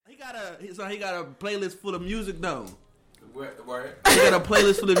he got a playlist full of music though. Word. He got a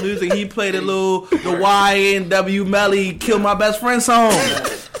playlist full of music. He played the YNW Melly Kill My Best Friend song.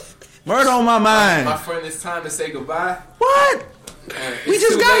 Murder on my mind. My friend, it's time to say goodbye. What? We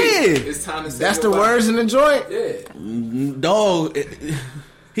just got here. It's time to say That's goodbye. the words in the joint? Yeah. Dog.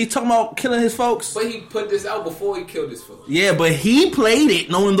 He talking about killing his folks. But he put this out before he killed his folks. Yeah, but he played it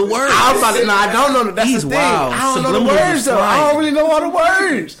knowing the words. I was about to, I don't know. That's He's the thing. wild. I don't know the Subliminal words though. slang. I don't really know all the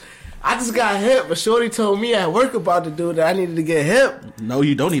words. I just got hip, but Shorty told me at work about the dude that I needed to get hip. No,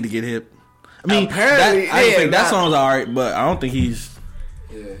 you don't need to get hip. I mean, Apparently, I yeah, think that nah. song's alright, but I don't think he's.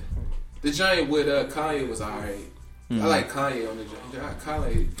 Yeah. The joint with Kanye was alright. I like Kanye on the joint.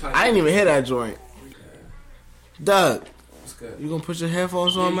 Kanye. I didn't even hear that joint. Doug, What's good? you gonna put your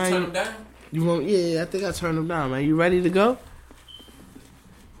headphones Yeah, on, you man? turn them down? You want? Yeah, I think I turned them down, man. You ready to go?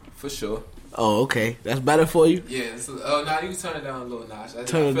 For sure. Oh, okay. That's better for you. Yeah. Now you can turn it down a little notch.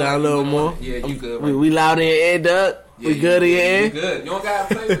 Turn it down a little more. Yeah, you good. Right? We loud in your ear, Doug. Yeah, We good in your You ear. good. You don't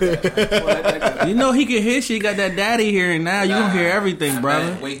gotta play with that. Man. You don't let that go. You know he can hear shit. You got that daddy hearing now. You gonna hear everything, Man,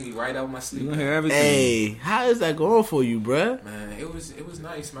 brother. wake me right out of my sleep. You gonna hear everything. Hey, how is that going for you, bruh? Man, it was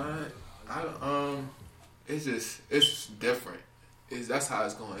nice, man. It's different. That's how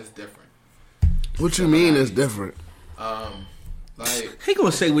it's going. It's different. What you mean is different? Like He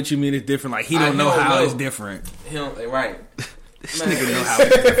gonna say what you mean is different. Like he don't know how it's different. he don't right. This Man, nigga know how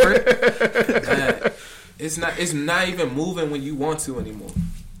it's different. Man, it's not even moving when you want to anymore.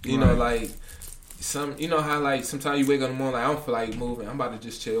 You know, like you know how like sometimes you wake up in the morning like I don't feel like moving. I'm about to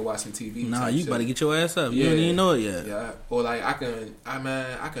just chill, watch some TV. Nah, type you shit. better get your ass up. You Yeah. don't even know it yet. Yeah, or like I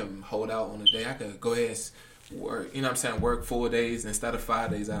can hold out on a day. I can go ahead and work. You know what I'm saying? Work 4 days instead of 5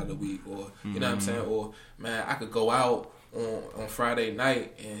 days out of the week, or you know what I'm saying? Or man, I could go out on Friday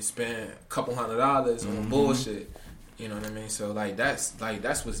night and spend a couple $100 on bullshit. You know what I mean? So like that's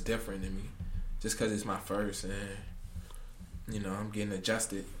what's different in me. Just because it's my first and you know I'm getting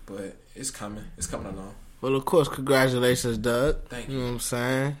adjusted, but it's coming along. Well, of course, congratulations, Doug. Thank You you. know what I'm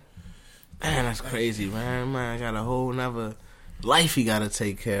saying? Man, that's crazy, man. Man, got a whole nother life he got to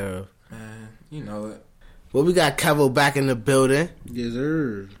take care of. Man, you know it. Well, we got Kevo back in the building. Yes,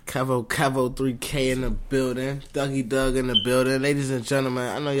 sir. Kevo 3K in the building. Dougie Doug in the building. Ladies and gentlemen,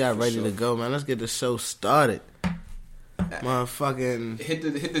 I know y'all ready to go, man. Let's get the show started. Motherfucking...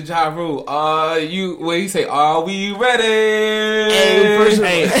 Hit the Ja Rule. What you say? Are we ready? Hey, first of all-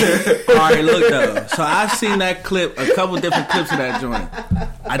 Hey, all right, look though. So I've seen that clip, a couple different clips of that joint.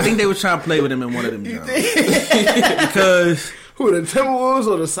 I think they were trying to play with him in one of them joints. Because Who, the Timberwolves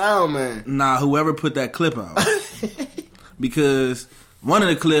or the Sound Man? whoever put that clip out. Because one of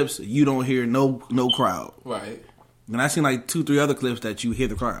the clips you don't hear no crowd. Right. And I seen like 2-3 other clips that you hear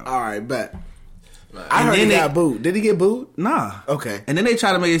the crowd. All right, bet. Right. I heard then he they- got booed. Did he get booed? Nah. Okay. And then they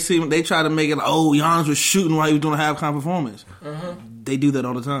try to make it seem, like, oh, Giannis was shooting while he was doing a halftime performance. They do that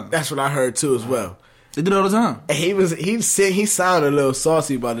all the time. That's what I heard too as well. They do it all the time. And he sounded a little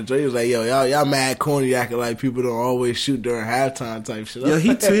saucy about the joke. He was like, "Yo, y'all mad corny acting like people don't always shoot during halftime type shit." Yo, he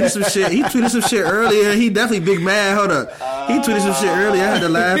tweeted some shit. He tweeted some shit earlier. He definitely big mad. Hold up. He tweeted some shit earlier. I had to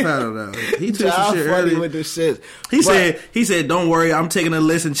laugh at him though. He tweeted some shit funny earlier. with this shit. He said, "Don't worry, I'm taking a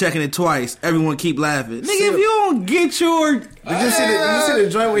list and checking it twice. Everyone keep laughing, nigga. If you don't get your Did you see the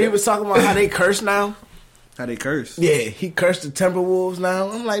joint where he was talking about how they curse now? how they curse, Yeah, he cursed the Timberwolves now.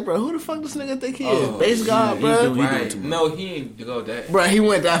 I'm like, bro, who the fuck this nigga think he is? Base God, he bro. doing Right. too much. No, he ain't go that. Bro, he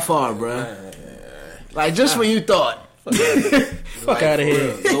went that far, bro. Like just when you thought. fuck out of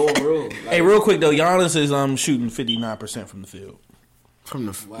here." Low rule. Like, Hey, real quick though, Giannis is shooting 59% from the field. From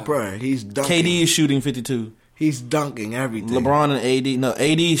the bro, he's dunking. KD is shooting 52. He's dunking everything. LeBron and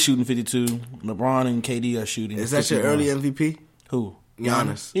AD is shooting 52. LeBron and KD are shooting. Is that your 51. early MVP? Who?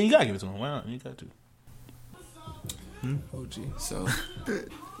 Giannis. Yeah, you gotta give it to him. Why not? You got to. OG. So,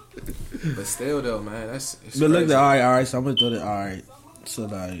 but still though, man, it's But look, crazy. all right. So I'm gonna throw it. All right. So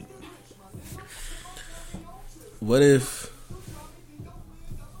like, what if?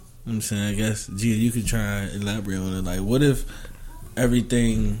 I'm saying, I guess, Gia, you could try and elaborate on it. Like, what if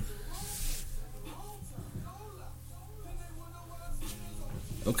everything?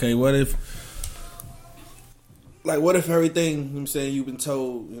 Okay, what if? Like, what if everything? You know what I'm saying, you've been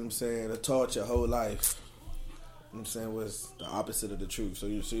told. You know what I'm saying, or taught your whole life. You know what I'm saying, was the opposite of the truth. So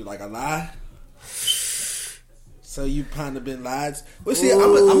you're like a lie. So you kind of been lied. Well, see, I'm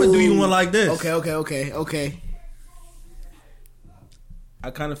gonna do you one like this. Okay. I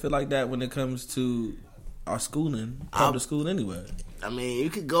kind of feel like that when it comes to our schooling, public school anyway. I mean, you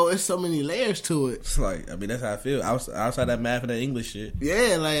could go. There's so many layers to it. It's like, I mean, that's how I feel. Outside that math and that English shit.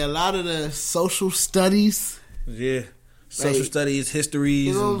 Yeah, like a lot of the social studies. Yeah. social studies, histories.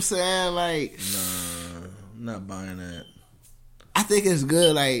 You know what I'm saying? Like, nah, I'm not buying that. I think it's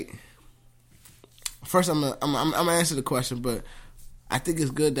good. Like, first, I'm gonna answer the question, but I think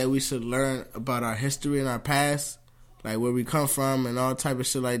it's good that we should learn about our history and our past, like where we come from and all type of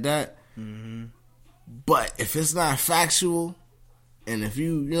shit like that. Mm-hmm. But if it's not factual, and if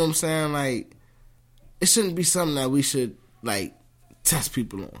you know what I'm saying, like, it shouldn't be something that we should like test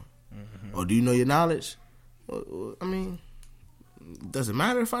people on. Mm-hmm. Or do you know your knowledge? I mean, does it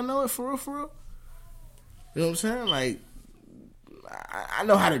matter if I know it for real? For real? You know what I'm saying? Like, I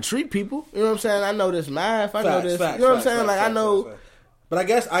know how to treat people. You know what I'm saying? I know this math. I know this. You know what I'm saying? Like, I know. Facts. But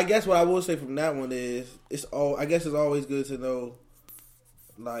I guess what I will say from that one is it's always good to know,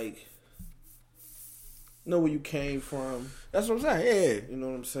 like, know where you came from. That's what I'm saying. Yeah, you know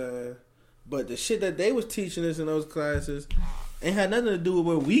what I'm saying. But the shit that they was teaching us in those classes ain't had nothing to do with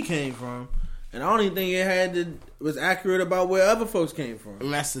where we came from, and I don't even think it was accurate about where other folks came from.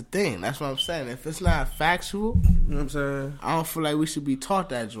 And that's the thing. That's what I'm saying. If it's not factual, you know what I'm saying, I don't feel like we should be taught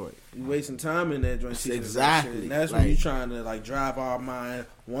that joint. You wasting time in that joint. Exactly. And that's when you trying to like drive our mind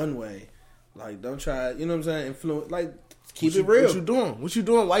one way. Like, don't try. You know what I'm saying? Influence. Like, keep it real. What you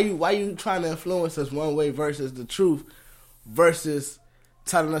doing? Why you trying to influence us one way versus the truth, versus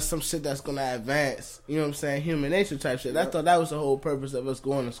telling us some shit that's gonna advance, you know what I'm saying, human nature type shit. I thought that was the whole purpose of us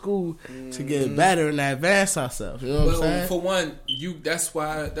going to school, to get better and advance ourselves. You know what I'm saying? For one,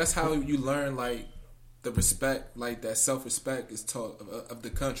 that's how you learn, like, the respect, like that self-respect is taught of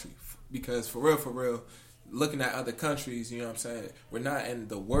the country. Because for real, looking at other countries, you know what I'm saying, we're not in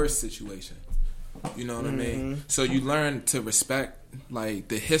the worst situation. You know what I mean? So you learn to respect, like,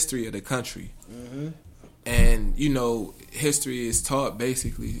 the history of the country. Mm-hmm. And, you know, history is taught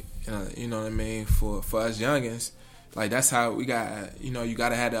basically, you know what I mean, for us youngins. Like, that's how we got, you know, you got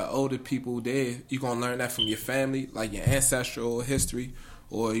to have the older people there. You're going to learn that from your family, like your ancestral history,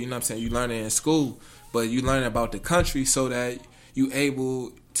 or, you know what I'm saying, you learn it in school. But you learn about the country so that you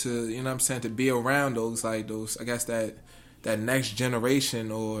able to, you know what I'm saying, to be around those, I guess that next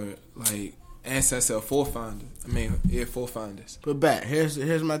generation, or, like, ancestor or forefathers. But back,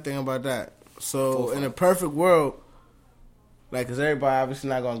 here's my thing about that. So, in a perfect world, like, because everybody obviously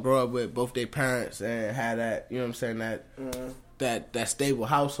not going to grow up with both their parents and have that, you know what I'm saying, that stable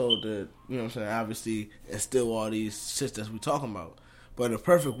household to, you know what I'm saying, obviously instill all these shit that we talking about. But in a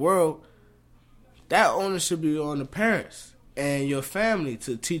perfect world, that onus should be on the parents and your family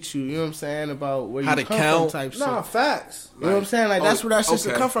to teach you, you know what I'm saying, about where how you to come count. From type shit. Nah, facts. You know what I'm saying? Like, that's where that shit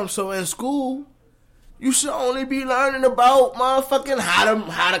should come from. So, in school, you should only be learning about motherfucking how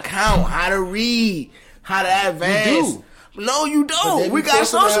to count, how to read, how to advance. You do. No, you don't. We got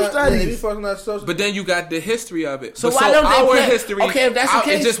social studies. But then you got the history of it. So why don't they our play? history? Okay, if that's the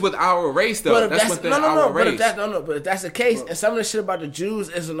case, it's just with our race, though. That's one thing. Our race. But if that's the case, and some of the shit about the Jews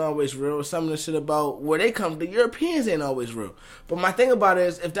isn't always real. Some of the shit about where they come, the Europeans ain't always real. But my thing about it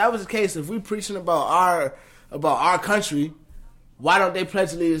is, if that was the case, if we preaching about our country, why don't they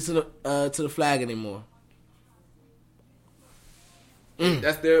pledge allegiance to the flag anymore?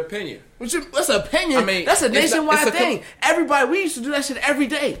 That's their opinion. What's an opinion? I mean, that's a nationwide thing. Everybody, we used to do that shit every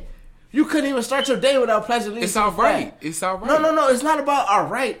day. You couldn't even start your day without pledging allegiance. It's all right. It's all right. No. It's not about all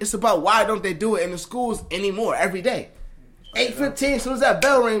right. It's about why don't they do it in the schools anymore every day. 8:15, as soon as that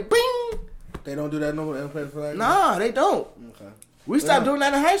bell ring, bing. They don't do that no more. They don't play the flag. Nah, they don't. Okay. We stopped doing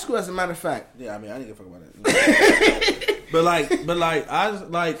that in high school, as a matter of fact. Yeah, I mean, I didn't give a fuck about that. But I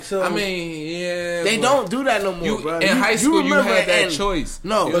mean, yeah. They don't do that no more, bro. In high school, you had that choice.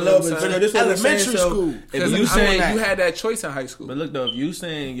 No, but this elementary school. If you saying you had that choice in high school. But look though, if you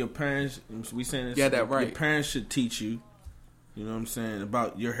saying your parents, we saying this, yeah, that right. Your parents should teach you. You know what I'm saying,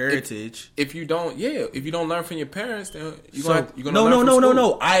 about your heritage. If you don't learn from your parents, then you're gonna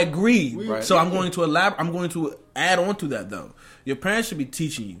No. I agree. Right. So I'm going to add on to that though. Your parents should be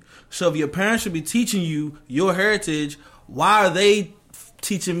teaching you. So if your parents should be teaching you your heritage, why are they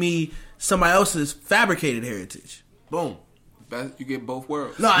teaching me somebody else's fabricated heritage? Boom. You get both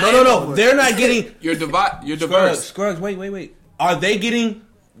worlds. No. They're not getting. You're diverse. Scruggs, wait. Are they getting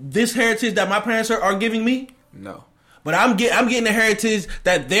this heritage that my parents are giving me? No. But I'm getting the heritage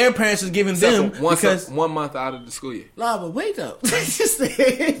that their parents is giving them because 1 month out of the school year. Nah, but wait up.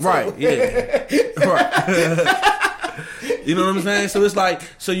 Right, yeah. Right. You know what I'm saying? So it's like,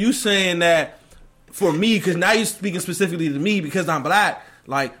 so you saying that for me, because now you're speaking specifically to me because I'm black,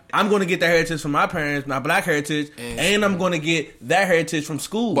 like, I'm going to get that heritage from my parents, my black heritage, and I'm going to get that heritage from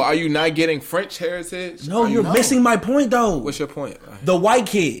school. But are you not getting French heritage? No, you're missing my point, though. What's your point? The white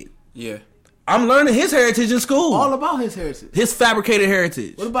kid. Yeah. I'm learning his heritage in school. All about his heritage. His fabricated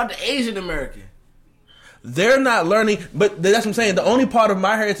heritage. What about the Asian American? they're not learning. But that's what I'm saying. The only part of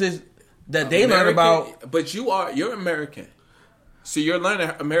my heritage that they learn about. But you're American, so you're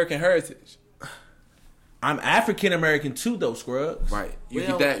learning American heritage. I'm African American too, though, Scrubs. Right. You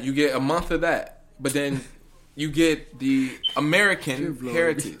get that. You get a month of that, but then you get the American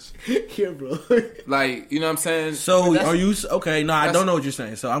heritage. Here, bro. Like, you know what I'm saying? So are you okay? No, I don't know what you're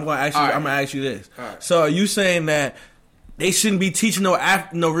saying. So I'm going to ask you. Right. I'm going to ask you this. Right. So are you saying that they shouldn't be teaching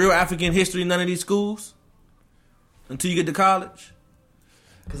no real African history in none of these schools until you get to college?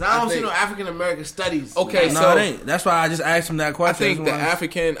 Because I don't see no African American studies. Okay, No, it ain't. That's why I just asked him that question. I think the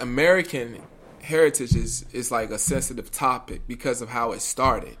African American heritage is like a sensitive topic because of how it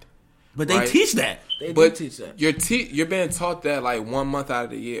started. But they teach that. They do teach that. You're being taught that like 1 month out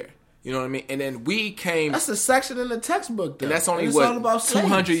of the year. You know what I mean? And then we came. That's a section in the textbook, though. And that's only it's what, all about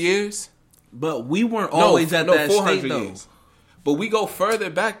 200 years? But we weren't always at that 400 state, though. years. But we go further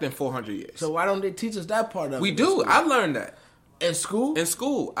back than 400 years. So why don't they teach us that part of it? We do. I learned that. In school? In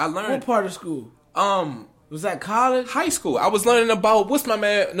school. I learned. What part of school? Um, Was that college? high school. I was learning about, what's my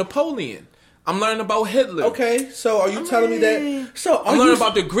man, Napoleon. I'm learning about Hitler. Okay, so are you telling me that? So I'm learning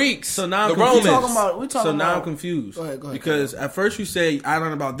about the Greeks. So now the I'm confused. Romans. We talking So now about- I'm confused. Go ahead. Because at first you say I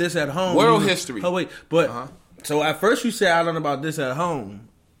learned about this at home. World history. Oh wait, but Uh-huh. so at first you say I learned about this at home.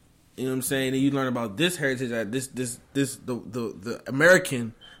 You know what I'm saying? And you learn about this heritage at the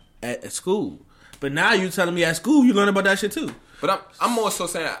American at school. But now you telling me at school you learn about that shit too. But I'm more so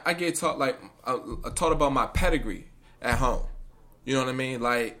saying I get taught like taught about my pedigree at home. You know what I mean?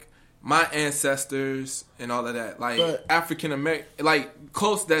 Like my ancestors and all of that. Like But- African American, like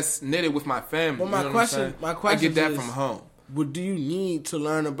close that's knitted with my family. Well, you my know what I'm question- saying? my I question get that is- from home. But do you need to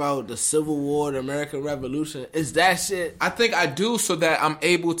learn about the Civil War, the American Revolution? Is that shit? I think I do so that I'm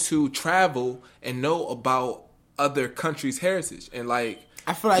able to travel and know about other countries' heritage and like.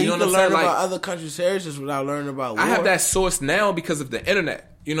 I feel like you know can what I'm learn saying? about Like, other countries' heritage without learning about war. I have that source now because of the internet.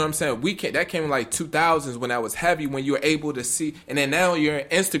 You know what I'm saying? That came in like 2000s when that was heavy, when you were able to see, and then now you're on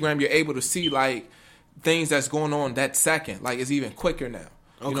Instagram, you're able to see like things that's going on that second. Like it's even quicker now.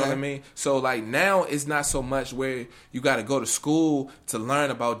 You know what I mean? So like now it's not so much where you got to go to school to learn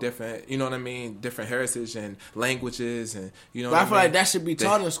about different, you know what I mean, different heritage and languages and you know. But what I feel like that should be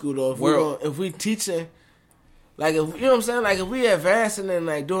taught in school though. If we teaching, like if you know what I'm saying, like if we advancing and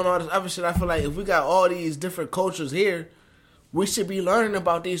like doing all this other shit, I feel like if we got all these different cultures here, we should be learning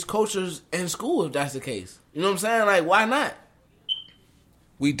about these cultures in school. If that's the case, you know what I'm saying? Like why not?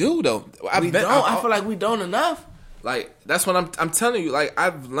 We do though. I feel like we don't enough. Like that's what I'm telling you. Like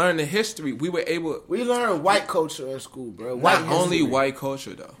I've learned the history. We were able. We learn white culture in school, bro. Not only white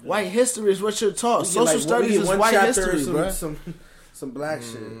culture though. White history is what you're taught. Social studies is white history, bro. Some black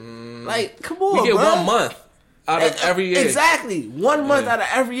shit. Like, come on, We get bro. 1 month out of every year. Exactly. 1 month out of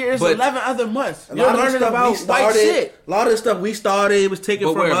every year is But 11 other months. A You're lot of the learning stuff about we started, white shit. A lot of the stuff we started was taken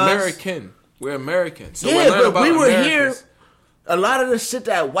But from we're us. American. We're American. So Yeah, we're learning but about we were Americans. here. A lot of the shit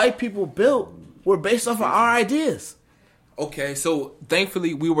that white people built were based off of our ideas. Okay, so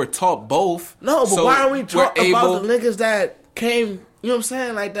thankfully we were taught both. No, but so why aren't we taught we're about the niggas that came, you know what I'm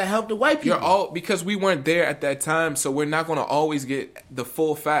saying, like that helped the white people? Because we weren't there at that time, so we're not going to always get the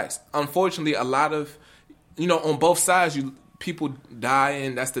full facts. Unfortunately, a lot of, on both sides, people die,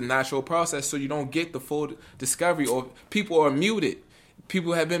 and that's the natural process, so you don't get the full discovery, or people are muted.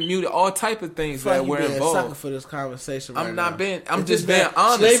 People have been muted, all type of things that were being involved. sucker for this conversation right I'm now. not being. I'm It's just just being that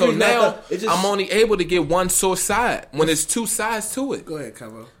honest. So slavery's not now the- it's just- I'm only able to get one source side when there's two sides to it. Go ahead,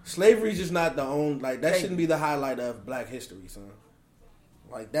 Cabo. Slavery's just not the only, like, that shouldn't be the highlight of black history, son.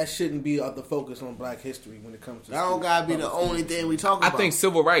 Like, that shouldn't be the focus on black history when it comes to That don't gotta be the only thing we talk I about. think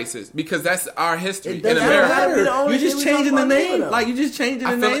civil rights is because that's our history It in doesn't America. matter. Be the only You're just thing we changing talk the about name. now, though. Like, you're just changing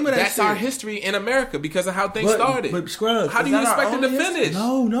I the feel name like of that that's shit. our history in America because of how things started. But Scrubs, How do is you that our expect it to only history? finish?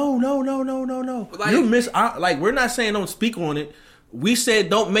 No. Like- You like, we're not saying don't speak on it. We said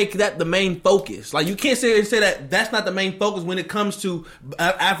don't make that the main focus. Like, you can't say that that's not the main focus when it comes to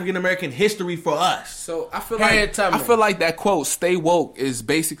African American history for us. So I feel Harriet Tubman. that quote "stay woke" is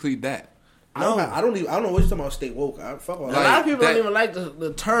basically that. No, I don't know what you're talking about. Stay woke. Fuck all A that. lot of people that- don't even like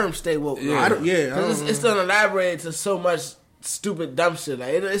the term "stay woke." Yeah. bro. I don't. Yeah, I Because don't it's still elaborated to so much stupid dumb shit.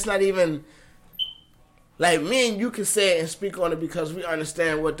 Like it's not even like me and you can say it and speak on it because we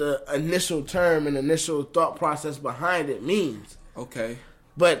understand what the initial term and initial thought process behind it means. Okay.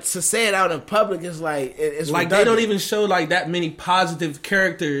 But to say it out in public is like it's like redundant. they don't even show like that many positive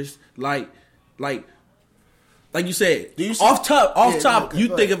characters. Like you said, Do you see- off top, okay, you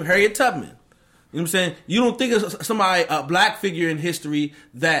go think ahead. of Harriet Tubman. You know what I'm saying? You don't think of somebody, a black figure in history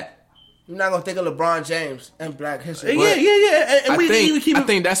that you're not gonna think of LeBron James and Black History. Yeah. And I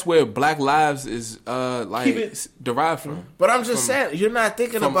think that's where Black Lives is derived from. But I'm just saying, you're not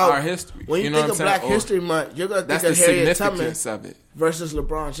thinking about our history. When you think of Black History Month, you're gonna think of Harriet Tubman of it versus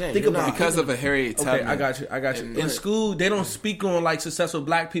LeBron James. Because of a Harriet Tubman. Okay, I got you. In school, they don't speak on like successful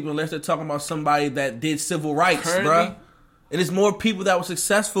Black people unless they're talking about somebody that did civil rights, bruh. And it's more people that were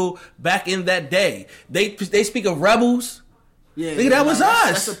successful back in that day. They speak of rebels. Yeah, nigga, that was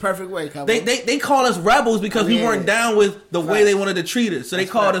us. That's a perfect way. They call us rebels because we weren't down with the way they wanted to treat us. So they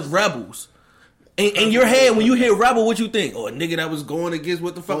called us rebels. In your head, when you hear rebel, what you think? Oh, a nigga that was going against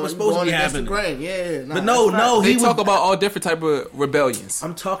what the fuck was supposed to be happening. But no, they talk about all different type of rebellions.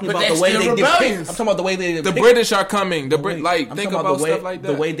 I'm talking about the way they depict. I'm talking about the way they depict. The British are coming. Think about stuff like that.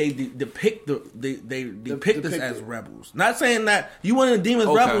 The way they depict us as rebels. Not saying that you want to deem us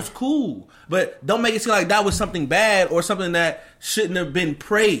rebels, cool, but don't make it seem like that was something bad or something that shouldn't have been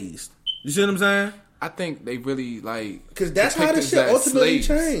praised. You see what I'm saying? I think they really because that's how the shit ultimately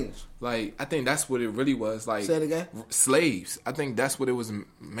changed. I think that's what it really was. Say it again. Slaves. I think that's what it was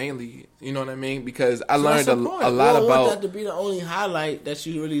mainly. You know what I mean? Because I learned a lot about. Want that to be the only highlight that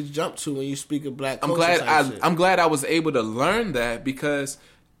you really jump to when you speak of Black culture. I'm glad I was able to learn that because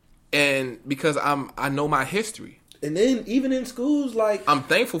I know my history. And then even in schools, I'm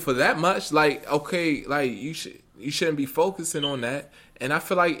thankful for that much. You shouldn't be focusing on that. And I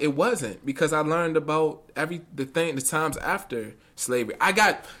feel like it wasn't because I learned about the times after slavery. I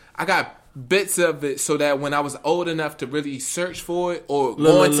got bits of it so that when I was old enough to really search for it or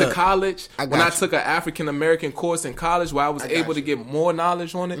going to college, when I took an African American course in college where I was able to get more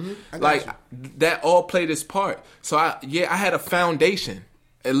knowledge on it, that all played its part. So I had a foundation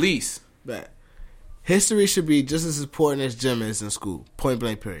at least. But history should be just as important as gym is in school. Point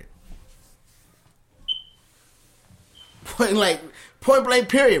blank, period. Point blank,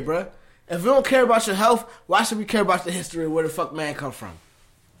 period, bro. If we don't care about your health, why should we care about the history of where the fuck man come from?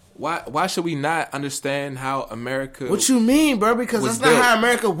 Why should we not understand how America? What you mean, bro? Because that's not how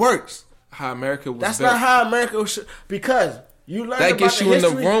America works. How America was. That's not how America should. Because you learn that about gets the you history,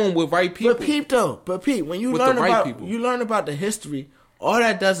 in the room with right people. But Pete, when you learn about the history, all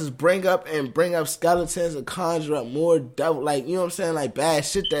that does is bring up skeletons and conjure up more devil, you know what I'm saying, bad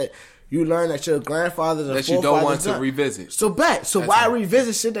shit that. You learn that your grandfathers and that you don't want to revisit. So why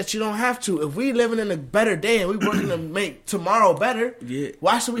revisit shit that you don't have to? If we living in a better day and we working to make tomorrow better,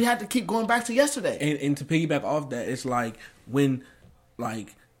 why should we have to keep going back to yesterday? And to piggyback off that, it's when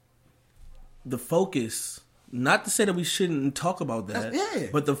the focus. Not to say that we shouldn't talk about that,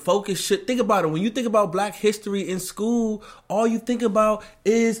 but the focus should think about it. When you think about Black history in school, all you think about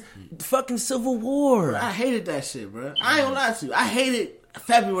is fucking Civil War. I hated that shit, bro. I ain't gonna lie to you. I hated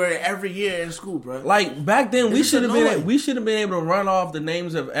February every year in school, bro. Back then, we should have been able to run off the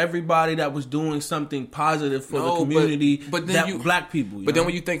names of everybody that was doing something positive for the community. But then Black people. Then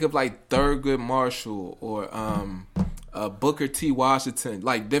when you think of Thurgood Marshall or Booker T. Washington,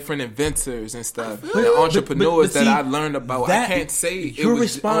 different inventors and stuff, and entrepreneurs that I learned about. I can't say it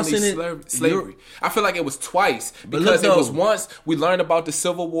was only slavery. I feel like it was twice because it was once we learned about the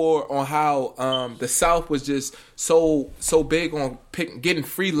Civil War on how the South was just so big on getting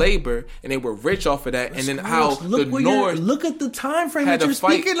free labor and they were rich off of that, and then how the North look at the time frame that you're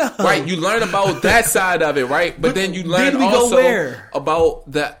speaking of. Right, you learn about that side of it, right? But then you learn also about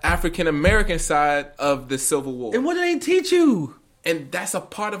the African American side of the Civil War. And what did they teach you? And that's a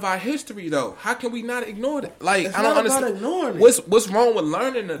part of our history, though. How can we not ignore that? I don't understand. About ignoring it. What's wrong with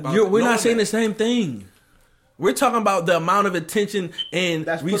learning about it? We're not saying the same thing. We're talking about the amount of attention and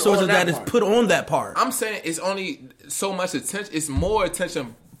resources that is put on that part. I'm saying it's only so much attention. It's more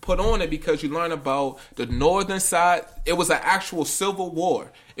attention put on it because you learn about the northern side. It was an actual civil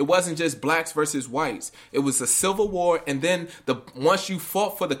war. It wasn't just blacks versus whites. It was a civil war, and then once you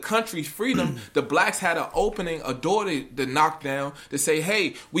fought for the country's freedom, the blacks had an opening, a door to knock down to say,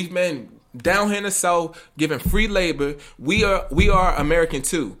 "Hey, we've been down here in the South giving free labor. We are American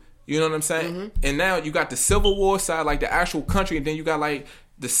too." You know what I'm saying? Mm-hmm. And now you got the Civil War side, the actual country, and then you got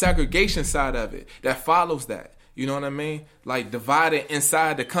the segregation side of it that follows that. You know what I mean? Divided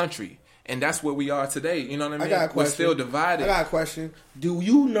inside the country. And that's where we are today. You know what I mean? I got a question. We're still divided. I got a question. Do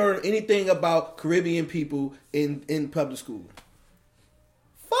you learn anything about Caribbean people in public school?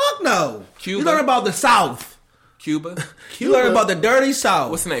 Fuck no. Cuba. You learn about the South. Cuba. You learn about the dirty South.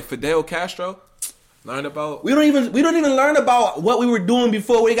 What's his name? Fidel Castro. Learn about. We don't even learn about what we were doing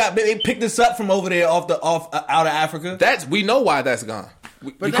before they picked us up from over there out of Africa. We know why that's gone.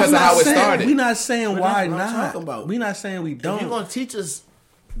 Because of how it started. We're not saying why not. We're not saying we don't. If you're gonna teach us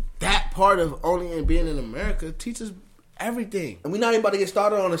that part of only being in America, teach us everything. And we're not even about to get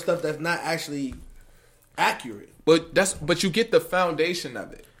started on the stuff that's not actually accurate. But you get the foundation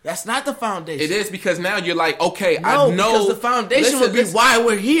of it. That's not the foundation. It is, because now you're like, okay, No, I know. because the foundation would be why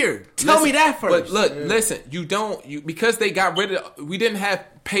we're here. Tell me that first. But look, listen, because they got rid of, we didn't have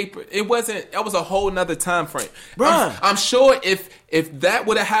paper. That was a whole nother time frame. Bruh. I'm sure if that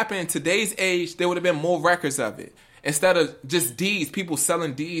would have happened in today's age, there would have been more records of it. Instead of just deeds, people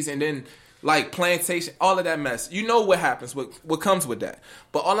selling deeds and then like plantation, all of that mess. You know what happens, what comes with that.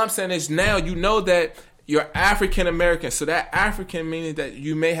 But all I'm saying is now you know that you're African American, so that African meaning that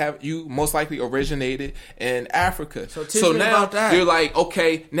you most likely originated in Africa. So now about that. You're like,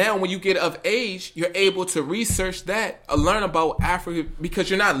 okay, now when you get of age, you're able to research that, learn about Africa, because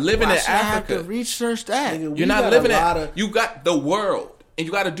you're not living in Africa. I have to research that. Nigga, You're not living in. You got the world, and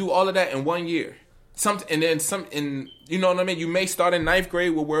you got to do all of that in 1 year. You know what I mean? You may start in 9th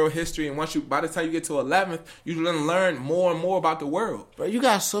grade with world history, and by the time you get to 11th, you're going to learn more and more about the world. But you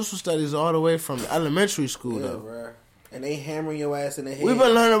got social studies all the way from elementary school, though. Bro. And they hammering your ass in the head. We've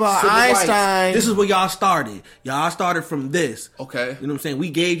been learning about Civil Einstein. rights. This is where y'all started. Y'all started from this. Okay. You know what I'm saying? We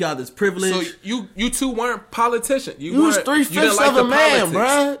gave y'all this privilege. So you two weren't politicians. You was 3/5 of a man,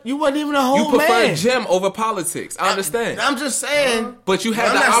 bruh. You wasn't even a whole man. You prefer gym over politics. I understand. I'm just saying. But you had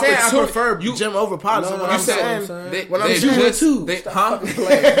I'm the not saying opportunity. I prefer gym over politics. No, What you I'm said- saying. When I'm I'm saying- just too.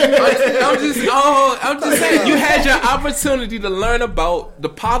 I'm just saying you had your opportunity to learn about the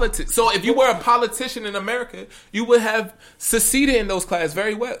politics. So if you were a politician in America, you would have succeeded in those classes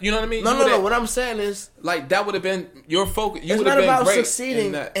very well. You know what I mean? No. What I'm saying is, like that would have been your focus. You it's would have not been about great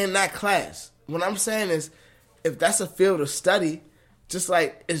succeeding in that class. What I'm saying is, if that's a field of study, just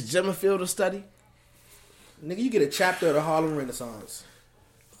like is gym a field of study? Nigga, you get a chapter of the Harlem Renaissance.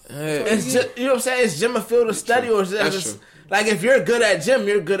 It's just, you know what I'm saying? Is gym a field of study, or is it That's just true. like if you're good at gym,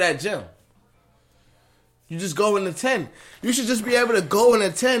 you're good at gym. You just go in the 10. You should just be able to go in the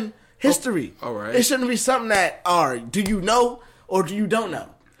 10 history. all right. It shouldn't be something that, do you know or do you don't know?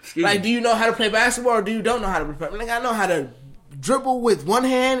 Like, do you know how to play basketball or do you don't know how to play? Like, I know how to dribble with one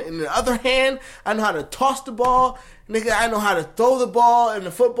hand and the other hand. I know how to toss the ball. Nigga, I know how to throw the ball in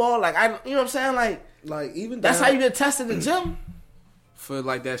the football. Like, you know what I'm saying? Like even That's down- how you get tested in the gym. for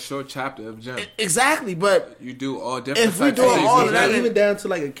like that short chapter of gym. Exactly, but You do all different If we types do of things. all of that, Like, even down to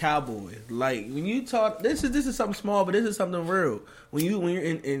like a cowboy. Like when you talk, this is something small, but this is something real. When you're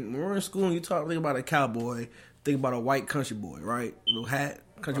when we're in school and you think about a cowboy, think about a white country boy, right? Little hat,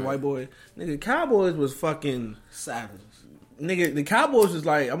 country white boy. Nigga, cowboys was fucking savage. nigga. The cowboys was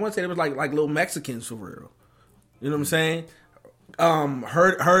like, I want to say it was like little Mexicans for real. You know what I'm saying?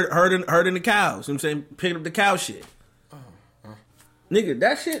 Herding the cows. You know what I'm saying? Picking up the cow shit. Nigga,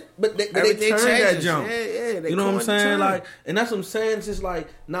 that shit, but they turned Everything that changes. jump. Yeah, they you know what I'm coin saying? turn. Like, and that's what I'm saying. It's just like,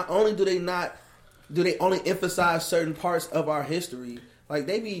 not only do they only emphasize certain parts of our history, like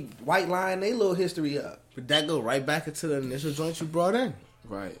they be white line they little history up. But that go right back into the initial joint you brought in.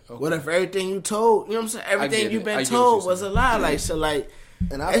 Right. Okay. What if everything you told, you know what I'm saying? Everything get you've it. been I get what told you're was a saying. lie. Like, so like,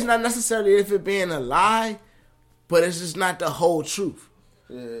 And it's not necessarily if it being a lie, but it's just not the whole truth.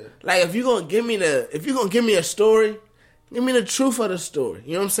 Yeah. Like, if you're gonna give me a story, give me the truth of the story.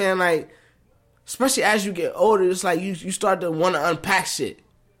 You know what I'm saying? Like, especially as you get older, it's like you start to want to unpack shit.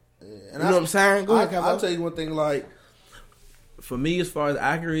 And You know what I'm saying? Go ahead, I'll Kevo. tell you one thing. Like, for me, as far as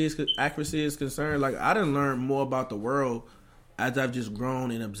accuracy is concerned, like I done learned more about the world as I've just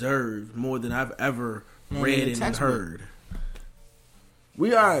grown and observed more than I've ever read and textbook. heard.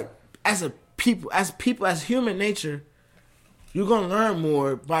 We are as human nature, you're gonna learn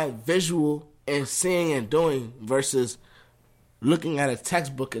more by visual and seeing and doing versus looking at a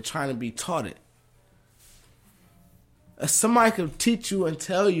textbook and trying to be taught it. If somebody could teach you and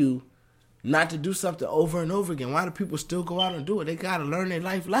tell you not to do something over and over again, why do people still go out and do it? They gotta learn their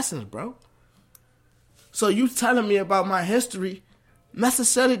life lessons, bro. So you telling me about my history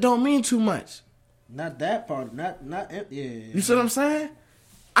necessarily don't mean too much. Not that part. Not yeah. You see what I'm saying?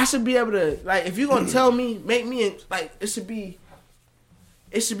 I should be able to, like, if you're gonna tell me, make me, like, it should be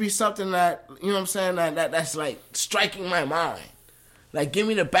something that, you know what I'm saying, that's like striking my mind. Like, give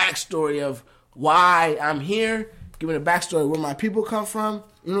me the backstory of why I'm here. Give me the backstory of where my people come from.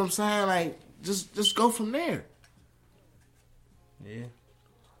 You know what I'm saying? Like, just go from there. Yeah.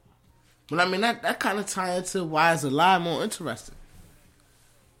 But I mean, that kind of tie into why is a lie more interesting.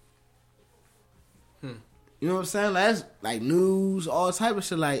 You know what I'm saying? Like, that's like news, all type of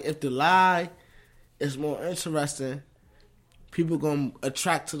shit. Like, if the lie is more interesting, people gonna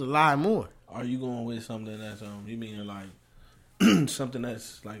attract to the lie more. Are you going with something that's you mean like something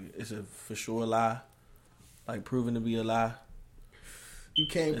that's like it's a for sure lie, like proven to be a lie? You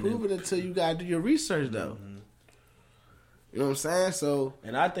can't prove it until you gotta do your research, though. You know what I'm saying? So,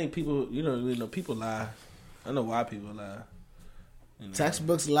 and I think people, people lie. I know why people lie.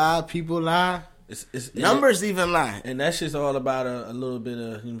 Textbooks lie, people lie. It's numbers even lie. And that's just all about a little bit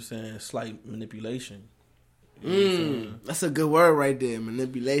of, slight manipulation. That's a good word right there,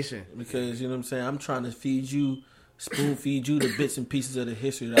 manipulation. Because, I'm trying to spoon feed you the bits and pieces of the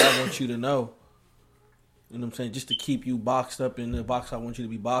history that I want you to know. You know what I'm saying? Just to keep you boxed up in the box I want you to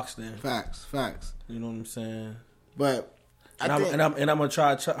be boxed in. Facts. You know what I'm saying? But I'm gonna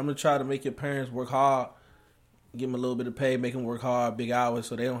try to make your parents work hard, give them a little bit of pay, make them work hard, big hours,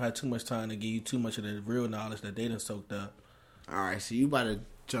 so they don't have too much time to give you too much of the real knowledge that they done soaked up. All right, so you about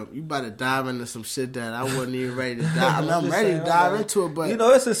to dive into some shit that I wasn't even ready to dive. I mean, I'm ready to dive into it, but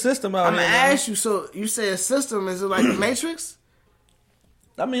it's a system out I'm here. gonna ask you. So you say a system? Is it like the Matrix?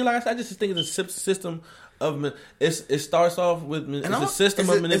 I mean, like I said, I just think it's a system of it starts off with a system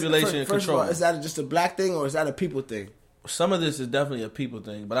of manipulation and control. Of all, is that just a black thing or is that a people thing? Some of this is definitely a people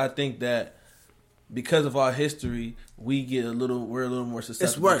thing, but I think that because of our history, we're a little more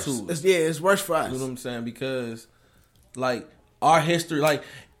susceptible to it. It's worse for us. You know what I'm saying? Because like our history, like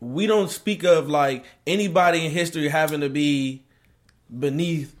we don't speak of like anybody in history having to be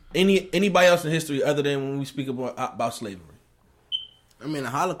beneath anybody else in history other than when we speak about slavery. I mean,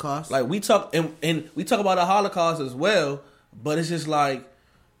 the Holocaust. Like we talk and we talk about the Holocaust as well, but it's just like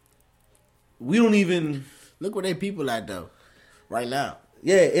we don't even look where they people at though, right now.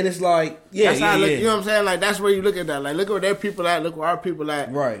 Yeah, and it's like that's how I look, you know what I'm saying? Like that's where you look at that. Like look where their people at. Look where our people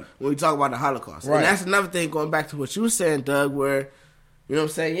at. Right. When we talk about the Holocaust, right. And that's another thing going back to what you were saying, Doug. Where you know what I'm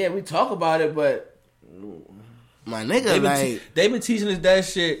saying? Yeah, we talk about it, but my nigga, they've been teaching us that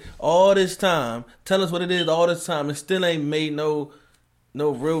shit all this time, telling us what it is all this time, and still ain't made no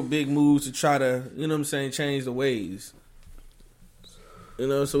real big moves to try to, you know what I'm saying, change the ways. You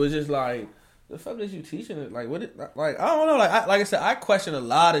know, so it's just like, the fuck is you teaching it? Like, what? Like, I don't know. Like I said, I question a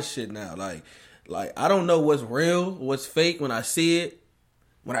lot of shit now. Like I don't know what's real, what's fake when I see it,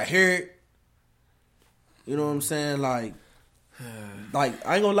 when I hear it. You know what I'm saying? Like I ain't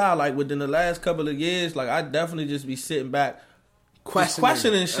gonna lie. Like within the last couple of years, like I definitely just be sitting back.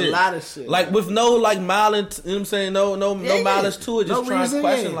 Questioning shit. A lot of shit. Like with no like mileage, you know what I'm saying? No mileage to it. Just trying to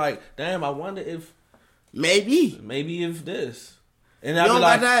question like, damn, I wonder if maybe if this. And I'd be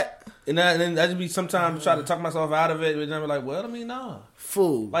like that. And then I just be sometimes try to talk myself out of it, and then be like, well, I mean, nah.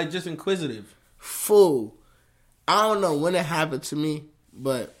 Fool. Like just inquisitive. Fool. I don't know when it happened to me,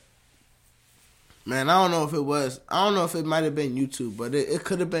 but man, I don't know if it was. I don't know if it might have been YouTube, but it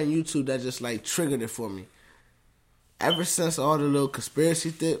could have been YouTube that just like triggered it for me. Ever since all the little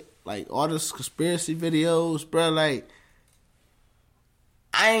conspiracy all those conspiracy videos, bro, like,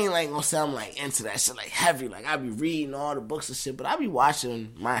 I ain't like gonna say I'm like into that shit like heavy. Like I be reading all the books and shit, but I be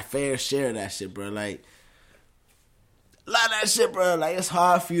watching my fair share of that shit, bro. Like a lot of that shit, bro. Like it's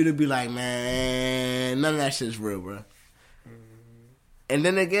hard for you to be like, man, none of that shit is real, bro. And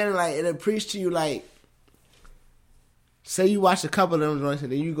then again, like it'll preach to you like, say you watch a couple of them joints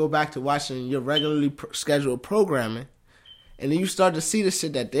and then you go back to watching your regularly scheduled programming, and then you start to see the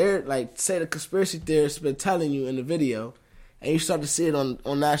shit that they're like, say the conspiracy theorists been telling you in the video, and you start to see it on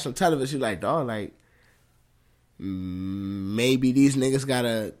national television. You're like, dog, like maybe these niggas got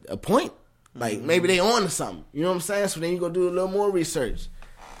a point. Like maybe they on to something. You know what I'm saying? So then you go do a little more research.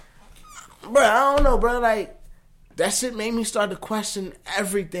 Bro, I don't know, bro. Like that shit made me start to question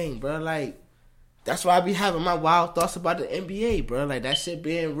everything, bro. Like that's why I be having my wild thoughts about the NBA, bro. Like that shit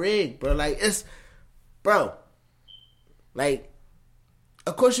being rigged, bro. Like it's, bro. Like,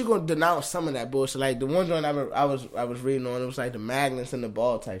 of course you're gonna denounce some of that bullshit. Like the one joint I was reading on, it was like the magnets and the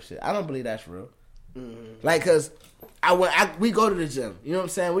ball type shit. I don't believe that's real. Mm-hmm. Like, cause we go to the gym. You know what I'm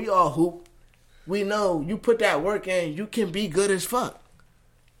saying? We all hoop. We know you put that work in, you can be good as fuck.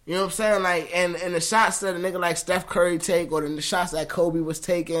 You know what I'm saying? Like, and the shots that a nigga like Steph Curry take, or the shots that Kobe was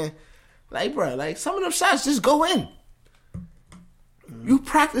taking, like, bro, like some of them shots just go in. Mm-hmm. You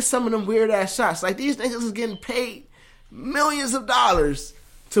practice some of them weird ass shots. Like these niggas is getting paid millions of dollars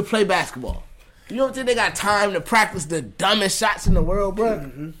to play basketball. You don't think they got time to practice the dumbest shots in the world, bro?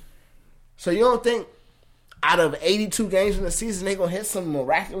 Mm-hmm. So you don't think out of 82 games in the season they gonna hit some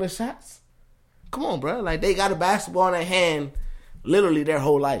miraculous shots? Come on, bro. Like they got a basketball in their hand literally their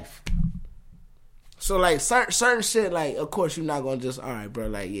whole life. So like certain shit, like of course you're not gonna just, all right, bro,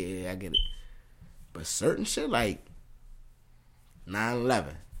 like yeah, I get it. But certain shit like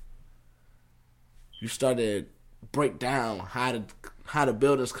 9/11, you started break down how the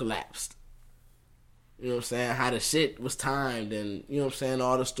buildings collapsed. You know what I'm saying? How the shit was timed, and you know what I'm saying,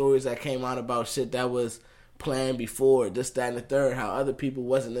 all the stories that came out about shit that was planned before, this, that, and the third, how other people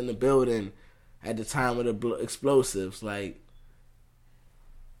wasn't in the building at the time of the explosives. Like,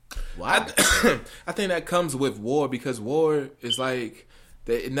 Why? I think that comes with war because war is like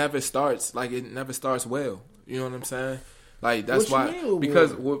that. It never starts well. You know what I'm saying? Like that's why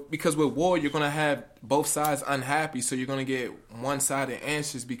because with war you're gonna have both sides unhappy, so you're gonna get one sided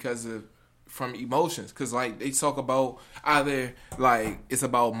answers from emotions. Because like they talk about either like it's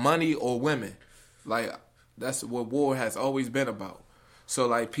about money or women. Like that's what war has always been about. So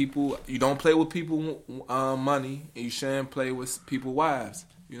like you don't play with people money, and you shouldn't play with people wives.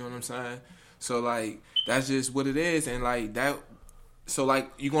 You know what I'm saying? So like that's just what it is, and like that. So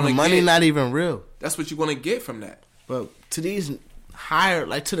like you're gonna money not even real. That's what you're gonna get from that. But to these higher,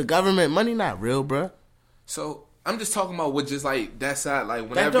 like to the government, money not real, bruh. So I'm just talking about what just like that side, like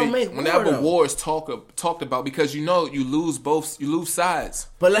whenever war is talked about, because you lose sides.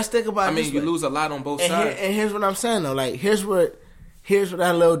 But let's think about. You lose a lot on both sides. And here's what I'm saying though, like here's where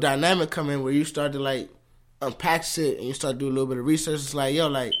that little dynamic come in, where you start to like unpack shit and you start to do a little bit of research. It's like, yo,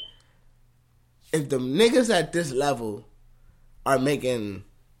 like if the niggas at this level are making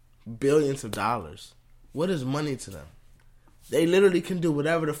billions of dollars, what is money to them? They literally can do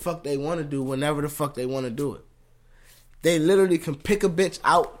whatever the fuck they want to do whenever the fuck they want to do it. They literally can pick a bitch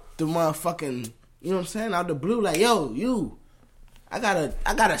out the motherfucking, you know what I'm saying, out the blue, like, yo, I got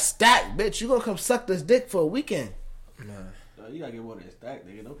a stack, bitch. You gonna come suck this dick for a weekend. Nah. You gotta get more than a stack,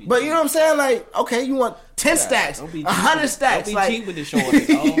 nigga. Don't be but cheap. you know what I'm saying? Like, okay, you want 10 stacks, 100 stacks. Don't be like, cheap with the shorty,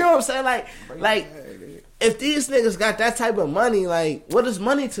 you know what I'm saying? Like, if these niggas got that type of money, like, what is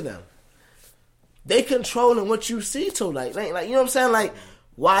money to them? They controlling what you see to, like, you know what I'm saying? Like,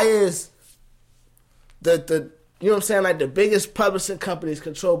 why is the you know what I'm saying? Like, the biggest publishing companies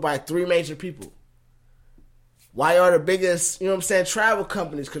controlled by 3 major people? Why are the biggest, you know what I'm saying, travel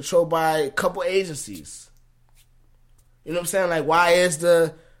companies controlled by a couple agencies? You know what I'm saying? Like, why is you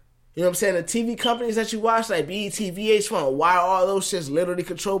know what I'm saying, the TV companies that you watch, like BET, VH1, why are all those shits literally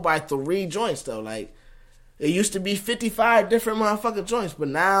controlled by 3 joints, though? Like, it used to be 55 different motherfucking joints, but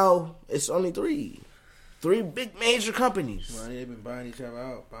now it's only 3. 3 big major companies. Well, they've been buying each other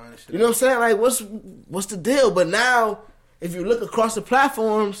out, buying shit. You know what I'm saying? Like, what's the deal? But now, if you look across the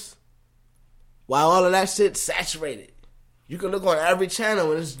platforms, while all of that shit's saturated, you can look on every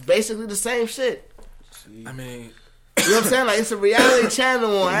channel and it's basically the same shit. I mean, you know what I'm saying? Like, it's a reality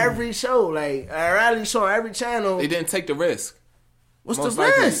channel on every show. Like, a reality show on every channel. They didn't take the risk. What's Most the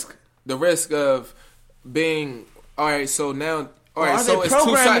likely, risk? The risk of being, all right, so now, all right, are so they it's 2 sides.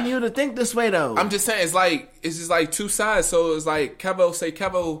 programming you to think this way, though? I'm just saying, it's just like 2 sides. So it's like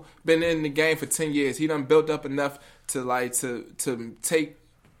Kevo been in the game for 10 years. He done built up enough to take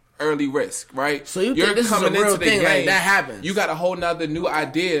early risk, right? So you're think this coming is a real into the thing, game, like that happens. You got a whole nother new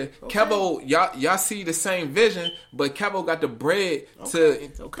idea. Okay. Kevo, y'all see the same vision, but Kevo got the bread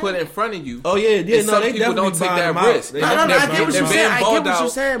to put in front of you. Oh yeah. And some people don't take that risk. I get what you're saying. I get what you're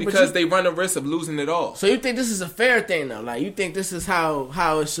saying, because they run the risk of losing it all. So you think this is a fair thing, though? Like, you think this is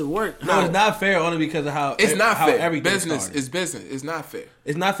how it should work? No, it's not fair only because of how it's not fair. Business is business. It's not fair.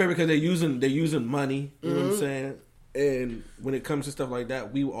 It's not fair because they're using money. You know what I'm saying? And when it comes to stuff like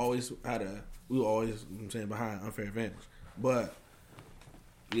that, we were always, you know what I'm saying, behind unfair advantage. But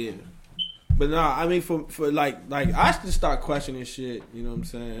yeah, but no, I mean for like I just start questioning shit. You know what I'm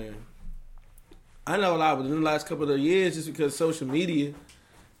saying? I know a lot, but in the last couple of years, just because social media, you know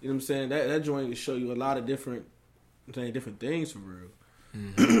what I'm saying, that joint can show you a lot of different things for real.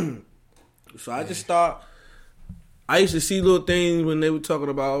 Mm-hmm. So I just thought, I used to see little things when they were talking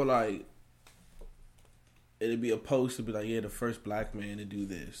about like, it'd be a post to be like, yeah, the first black man to do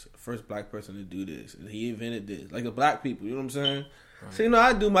this, first black person to do this, and he invented this. Like the black people, you know what I'm saying? Right. So, you know,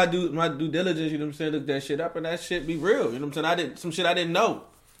 I do my due diligence, you know what I'm saying, look that shit up, and that shit be real, you know what I'm saying? Some shit I didn't know.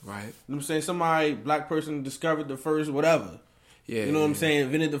 Right. You know what I'm saying? Somebody, black person discovered the first whatever. Yeah. You know what I'm saying?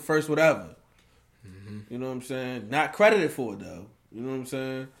 Invented the first whatever. Mm-hmm. You know what I'm saying? Not credited for it though. You know what I'm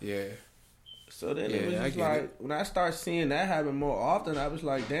saying? Yeah. So then it was just like, when I started seeing that happen more often, I was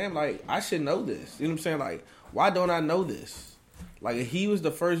like, damn, like, I should know this. You know what I'm saying? Like, why don't I know this? Like, if he was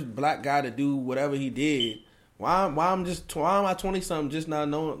the first black guy to do whatever he did, why am I 20-something just not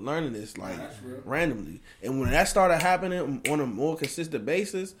learning this, like, randomly? And when that started happening on a more consistent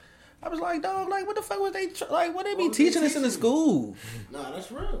basis, I was like, dog, like, what the fuck was they, like, what they be teaching us in the school? Nah,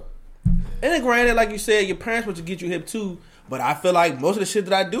 that's real. And then granted, like you said, your parents were to get you hip too, but I feel like most of the shit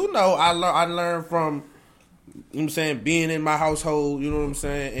that I do know, I learned from, you know what I'm saying, being in my household, you know what I'm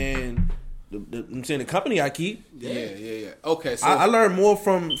saying, and I'm saying the company I keep. Yeah. Okay, so I learned more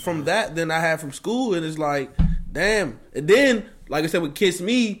from that than I had from school, and it's like, damn. And then, like I said, with Kiss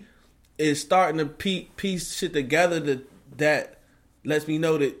Me, is starting to piece shit together that lets me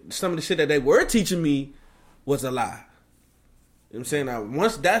know that some of the shit that they were teaching me was a lie. what I'm saying? Now,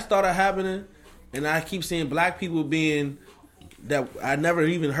 once that started happening, and I keep seeing black people being that I never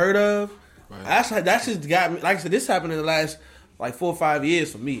even heard of, that just got me. Like I said, this happened in the last like 4 or 5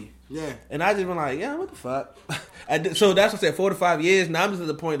 years for me. Yeah. And I just been like, yeah, what the fuck? So that's what I said, 4 to 5 years. Now I'm just at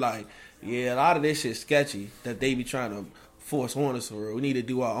the point like, yeah, a lot of this shit sketchy that they be trying to force on us. Or we need to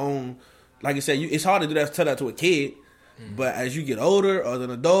do our own. Like I said, it's hard to do that, tell that to a kid. But as you get older, or as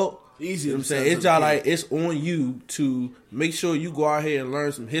an adult, easy. You know what I'm saying? It's just like, it's on you to make sure you go out here and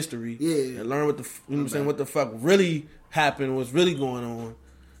learn some history. Yeah. And learn what the, you know what I'm saying, what the fuck really happened, what's really going on. You know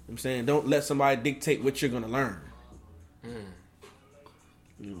what I'm saying? Don't let somebody dictate what you're going to learn. You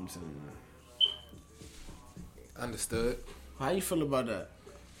know what I'm saying? Understood. How you feel about that?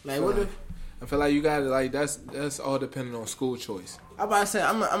 Like, what if... I feel like you got to, like, that's all depending on school choice. I'm about to say,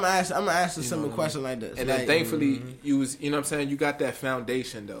 I'm gonna ask a simple question like this. And then thankfully, you was, you know what I'm saying, you got that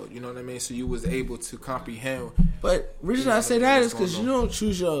foundation, though. You know what I mean? So you was able to comprehend. But the reason I say that is because you don't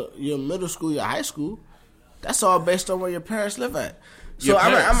choose your middle school, your high school. That's all based on where your parents live at. So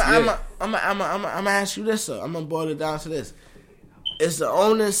I'm gonna ask you this, though. I'm gonna boil it down to this. Is the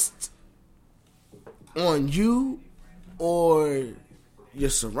onus on you or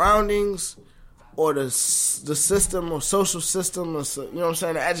your surroundings or the system or social system or, you know what I'm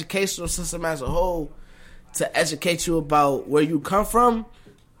saying, the educational system as a whole to educate you about where you come from?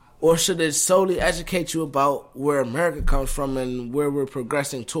 Or should it solely educate you about where America comes from and where we're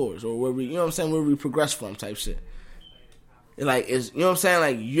progressing towards, or where we, you know what I'm saying, where we progress from type shit? Like, is, you know what I'm saying,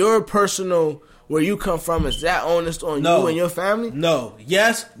 like your personal, where you come from, is that onus on you and your family? No.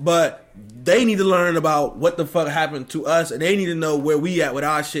 Yes, but they need to learn about what the fuck happened to us, and they need to know where we at with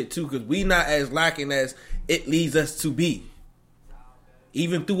our shit too, because we not as lacking as it leads us to be.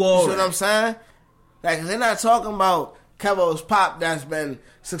 Even through all that. You know what I'm saying? Like, they're not talking about Kevo's pop that's been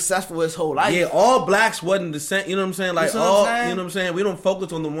successful his whole life. Yeah, all blacks wasn't the same. You know what I'm saying? Like, you know what I'm saying? You know what I'm saying? We don't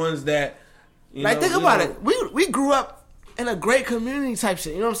focus on the ones that, like, think about it. We grew up in a great community type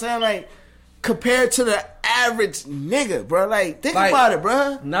shit. You know what I'm saying? Like, compared to the average nigga, bro. Like, think about it,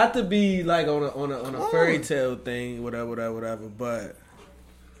 bro. Not to be like on a fairy tale thing, whatever. But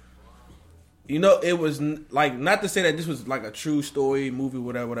you know, it was like, not to say that this was like a true story, movie,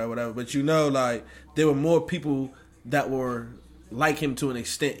 whatever. But you know, like, there were more people that were like him to an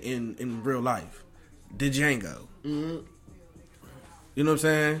extent in real life. Django. Mm-hmm. You know what I'm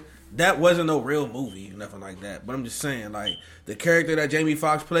saying? That wasn't no real movie or nothing like that. But I'm just saying, like, the character that Jamie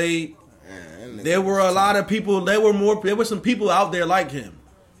Foxx played, there were a lot of people, there were some people out there like him.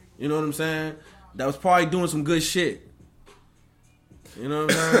 You know what I'm saying? That was probably doing some good shit. You know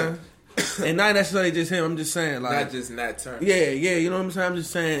what I'm saying? And not necessarily just him, I'm just saying, like, not just Nat Turner. Yeah, you know what I'm saying? I'm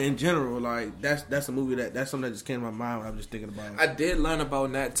just saying in general, like, that's a movie that's something that just came to my mind when I was just thinking about it. I did learn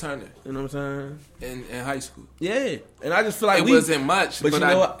about Nat Turner. You know what I'm saying? In high school. Yeah. And I just feel like it wasn't much, but you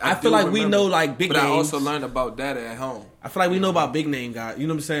know what? I feel like we know, like, big names. But I also learned about that at home. I feel like we know about big name guys. You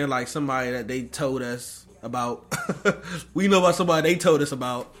know what I'm saying? Like, somebody that they told us about. We know about somebody they told us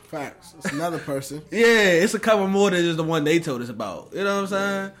about. Facts. It's another person. Yeah, it's a couple more than just the one they told us about. You know what I'm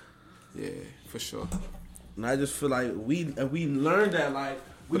saying? Yeah, for sure. And I just feel like we learned that, like,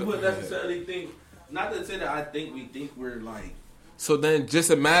 we wouldn't necessarily think, not to say that I think we're like. So then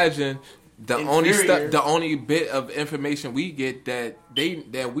just imagine the only bit of information we get that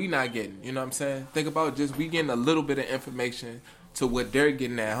we not getting. You know what I'm saying? Think about just we getting a little bit of information to what they're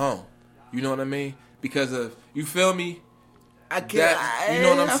getting at home. You know what I mean? Because of, you feel me? I can't. You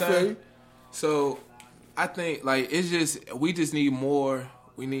know what I'm saying? So I think, like, it's just, we just need more.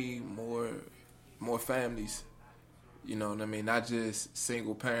 We need more families. You know what I mean? Not just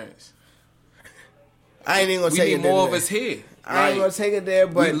single parents. I ain't even gonna take it there. We need more of us here. I ain't gonna take it there,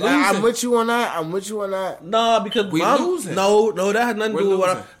 but I'm with you on that. No, because we losing. No, that has nothing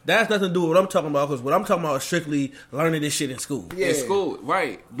to do with what I'm talking about. Because what I'm talking about is strictly learning this shit in school. Yeah. In school,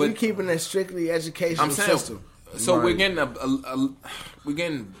 right? But we keeping a strictly educational system. So right. we're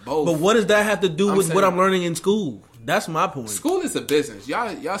getting both. But what does that have to do with what I'm learning in school? That's my point. School is a business.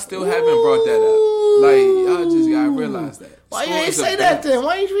 Y'all still haven't brought that up. Like, y'all just gotta realize that. Why you ain't say that then?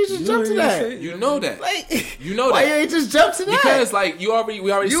 Why you just jump to that? You know that. Like, you know that. Why you ain't just jump to that? Because, like, we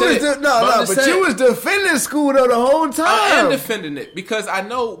already said it. But you was defending school though the whole time. I am defending it because I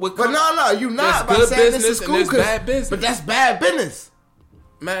know what. But no, you not. There's good business and there's bad business. But that's bad business.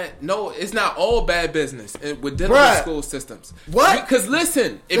 Man, no, it's not all bad business with dealing with school systems. What? Because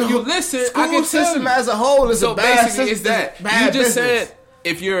listen, if you listen, school I can system as a whole is a bad system. It's that you just said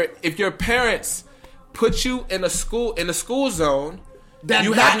if your parents put you in a school zone, that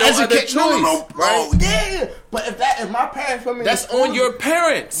you have no other choice. No, right? Yeah. But if my parents put me, that's on your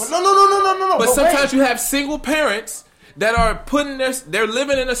parents. But no. But sometimes you have single parents that are they're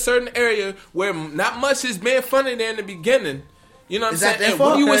living in a certain area where not much is being funded there in the beginning. You know what I'm saying? And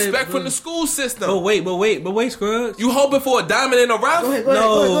what do you expect from the school system? But wait, Scruggs. You hoping for a diamond in the rough?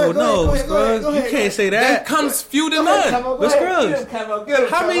 No, Scruggs. You can't say that. That comes few to none. But Scruggs,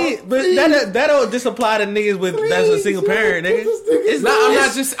 how many? But that don't just apply to niggas that's a single parent, nigga.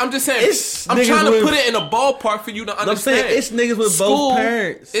 I'm just saying. I'm trying to put it in a ballpark for you to understand. I'm saying it's niggas with both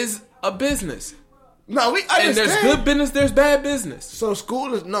parents. Is a business. No, we understand. And there's good business, there's bad business. So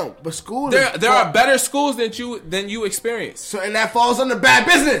school is there are better schools than you experience. So and that falls under bad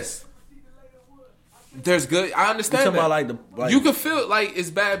business. There's good. I understand that. About you can feel like it's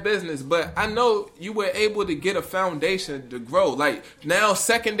bad business, but I know you were able to get a foundation to grow. Like now,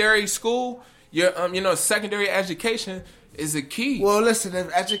 secondary school, secondary education is a key. Well, listen,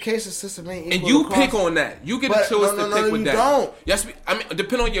 the education system ain't equal. And you pick on that. You get a choice to pick with that. Don't. Yes, I mean,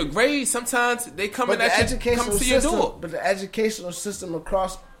 depending on your grades, sometimes they come to your door. But the educational system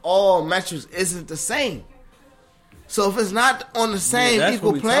across all metrics isn't the same. So if it's not on the same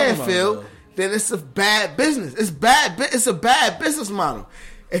equal playing field, then it's a bad business. It's a bad business model.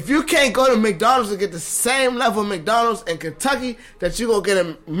 If you can't go to McDonald's and get the same level of McDonald's in Kentucky that you gonna get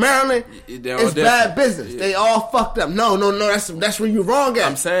in Maryland, it's bad business. Yeah. They all fucked up. No. That's where you're wrong at.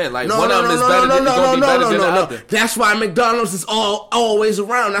 I'm saying like one of them is better than the other. That's why McDonald's is always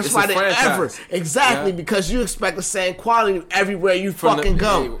around. That's why they ever because you expect the same quality everywhere you fucking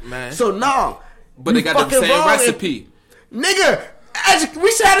go. Man. So no, but they got the same recipe, nigga.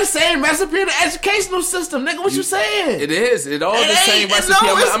 We should have the same recipe in the educational system, nigga. What you saying? It is. It all the same recipe.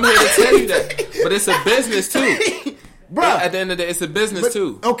 I'm here to tell you that. But it's a business too, bro. At the end of the day, it's a business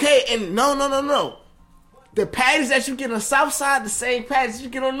too. Okay, and no. The patties that you get on the south side, the same patties you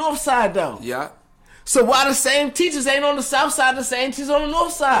get on the north side, though. Yeah. So why the same teachers ain't on the south side, the same teachers on the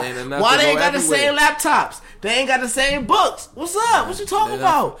north side? Why they ain't got the same laptops? They ain't got the same books. What's up? What you talking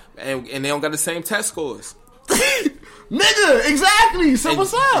about? And they don't got the same test scores. Nigga, exactly. So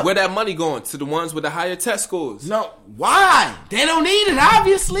what's up? Where that money going? To the ones with the higher test scores. No. Why? They don't need it,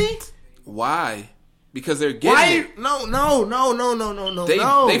 obviously. Why? Because they're getting it. No.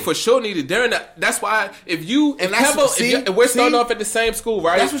 They for sure need it. That's why if we're starting off at the same school,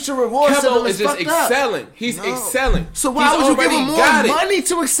 right? That's what your reward system is just excelling. He's excelling. So why would you give him more money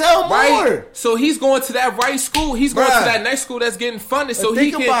to excel more? Right? So he's going to that right school. He's going to that next school that's getting funded. So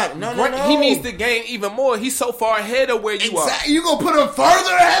he can. He needs to gain even more. He's so far ahead of where you are. You gonna put him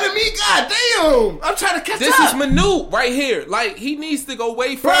further ahead of me? God damn! I'm trying to catch up. This is minute right here. Like he needs to go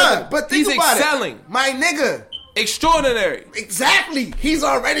way further. But think about excelling. My nigga. Extraordinary. Exactly. He's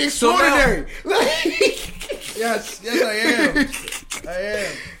already extraordinary. Yes, I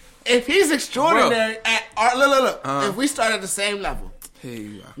am. If he's extraordinary look. If we start at the same level.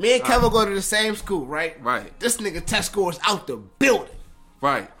 Me and Kevin go to the same school, right? Right. This nigga test scores out the building.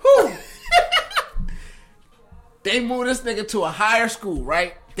 Right. They move this nigga to a higher school,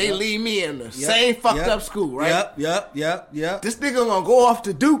 right? They leave me in the same fucked up school, right? Yep. This nigga gonna go off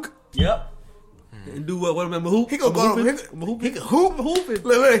to Duke. Yep. And do what? Remember hoop? He gonna go. He can hoop.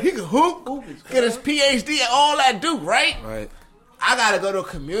 Look, he can hoop. Get his PhD and all that Duke, right? Right. I gotta go to a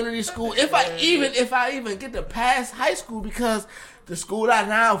community school if I even get to pass high school because the school I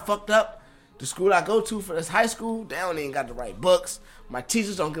now fucked up. The school I go to for this high school, they don't even got the right books. My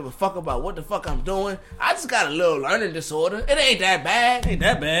teachers don't give a fuck about what the fuck I'm doing. I just got a little learning disorder. It ain't that bad. It ain't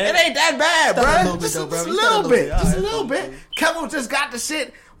that bad, bro. Just a little bit. Just a little bit. Kevin just got the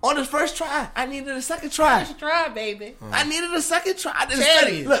shit on his first try. I needed a second try. First try, baby. I needed a second try. I didn't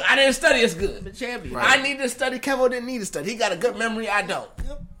study. Look, I didn't study as good. The champion. Right. I needed to study. Kevin didn't need to study. He got a good memory. I don't.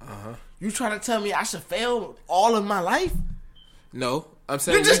 Yep. You trying to tell me I should fail all of my life? No. I'm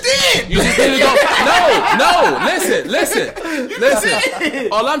saying you just did. You just need to go. No. Listen.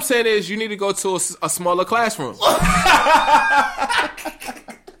 All I'm saying is you need to go to a smaller classroom.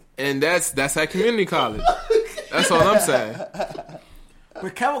 And that's at community college. That's all I'm saying.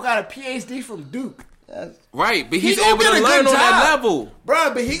 But Kevin got a PhD from Duke. Right, but he's able to learn on that level.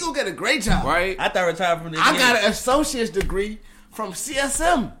 Bro, but he gonna get a great job. Right. I thought retired from the I got an associate's degree from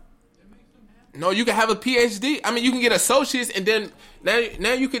CSM. No, you can have a PhD. I mean, you can get associates, and then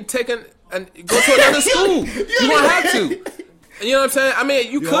now you can take go to another school. You don't have to. You know what I'm saying? I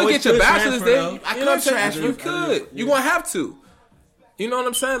mean, you could get your bachelor's there. You know what I'm saying? You could. You're gonna have to. You know what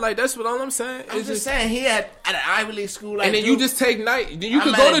I'm saying? Like that's what all I'm saying. I'm just saying he had at an Ivy League school like and then Duke, you just take night. You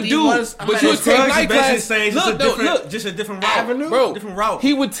could go to Duke, but you would take night classes. Look, just a different route, Avenue? Bro. Different route.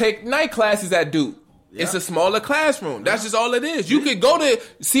 He would take night classes at Duke. Yeah. It's a smaller classroom. That's just all it is. You could go to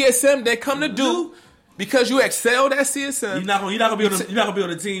CSM, then come to Duke, because you excelled at CSM. You're not gonna be on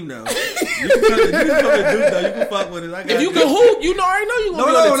the team though. You can come to Duke though. You can fuck with it. If you can hoop, you already know you gonna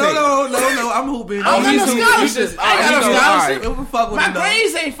be on the team. No. I'm hooping. I don't got no scholarship. I ain't got no scholarship. I'm gonna fuck with My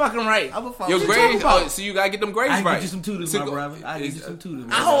grades ain't fucking right. I'm gonna fuck Your with grades, so you gotta get them grades I right. get you some tutors, my brother. I get you some tutors.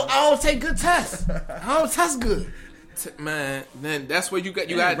 I don't take good tests. I don't test good. Man, then that's where you got.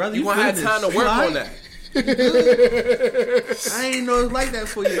 You gonna have time to work on that. I ain't know it was like that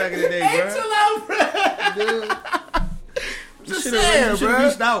for you back in the day, bro. Chill out, bro. You should have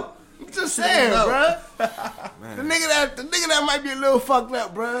reached out. I'm just saying, bro. The nigga that might be a little fucked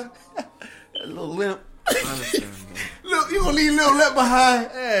up, bro. A little limp. I understand, bro. Look, you gonna leave a little limp behind.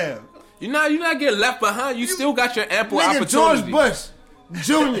 Yeah. You're not getting left behind. You still got your ample Nigga, opportunity. George Bush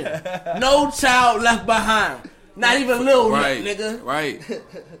Jr. No child left behind. Not even little right, nigga. Right.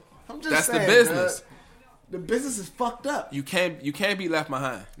 I'm just That's saying, the business. Bro. The business is fucked up. You can't be left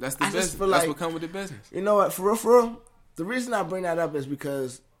behind. That's the business. That's what comes with the business. You know what? For real. The reason I bring that up is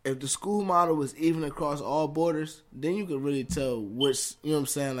because if the school model was even across all borders, then you could really tell which, you know what I'm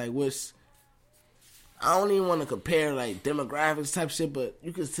saying, like which, I don't even want to compare like demographics type shit, but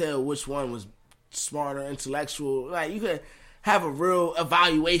you could tell which one was smarter, intellectual. Like you could have a real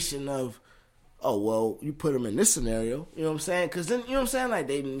evaluation of, oh, well, you put them in this scenario, you know what I'm saying? Because then, you know what I'm saying, like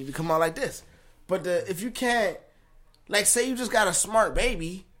they need to come out like this. But if you can't, like say you just got a smart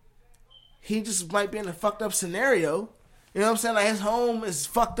baby, he just might be in a fucked up scenario. You know what I'm saying? Like his home is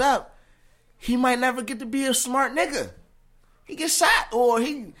fucked up. He might never get to be a smart nigga. He gets shot or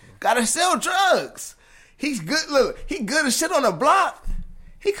he gotta sell drugs. He's good. Look, he good as shit on the block.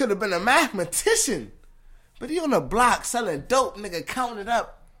 He could have been a mathematician, but he on the block selling dope, nigga, counting it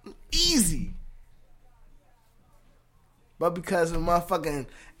up easy. But because the motherfucking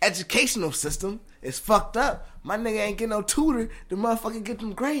educational system is fucked up, my nigga ain't get no tutor to motherfucking get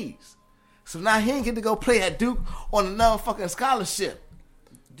them grades. So now he ain't get to go play at Duke on another fucking scholarship.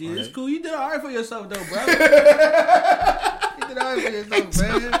 Dude, it's cool. You did all right for yourself, though, bro. You did all right for yourself,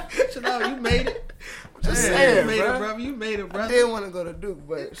 man. Chill out. You made it. Just saying, you made bro. it, brother. You made it, brother. I didn't want to go to Duke,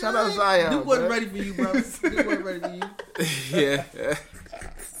 but shout out Zion. Duke wasn't ready for you, bro. Duke wasn't ready for you. Yeah.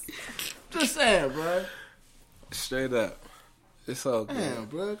 Just saying, bro. Straight up. It's all good. Damn,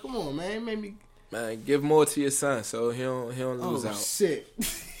 bro. Come on, man. It made me... Man, give more to your son so he don't lose out. Shit.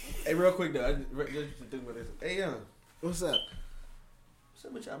 Hey, real quick, though. I just think about this. Hey, young. What's up? What's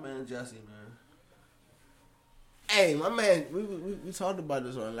up with y'all, man, Jesse, man? Hey, my man, we talked about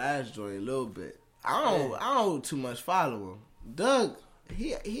this on last joint a little bit. I don't too much follow him. Doug,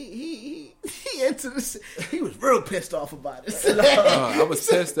 he into this. He was real pissed off about it. I was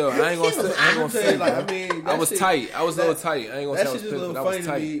pissed though. I ain't gonna say. Like, I mean, I was tight. I was a little tight. I ain't gonna say I was pissed, but I was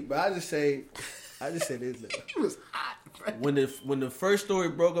tight. Me, but I just say this. He was hot, bro. When the first story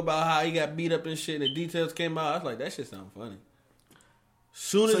broke about how he got beat up and shit, and the details came out, I was like, that shit sound funny.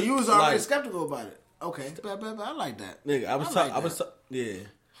 So you was already skeptical about it. Okay, I like that. Nigga, yeah.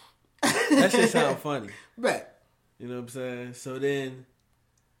 That shit sound funny. Bet. You know what I'm saying? So then,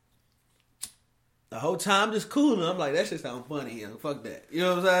 the whole time just cool, and I'm like, that shit sound funny, young. Fuck that. You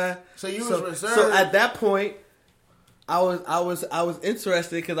know what I'm saying? So you was reserved. So at that point, I was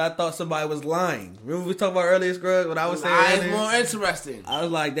interested because I thought somebody was lying. Remember we talked about earlier, Scruggs, when I was saying it's more interesting. I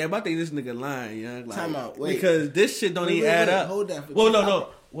was like, damn, I think this nigga lying, young. Like, Time out. Wait. Because this shit don't even add up. Hold that. Well, no.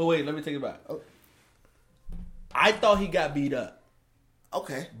 Well, wait, let me take it back. Oh. I thought he got beat up.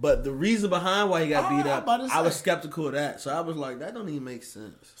 Okay. But the reason behind why he got beat up, I was say. skeptical of that. So I was like, that don't even make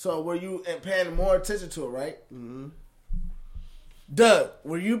sense. So were you paying more attention to it, right? Mm-hmm. Doug,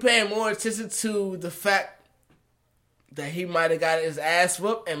 were you paying more attention to the fact that he might have got his ass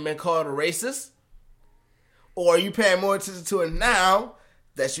whooped and been called a racist? Or are you paying more attention to it now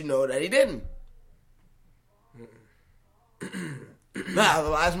that you know that he didn't? Nah,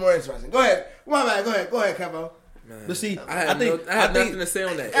 that's more interesting. Go ahead. My man, go ahead, Kevo. Man, But see, I had nothing to say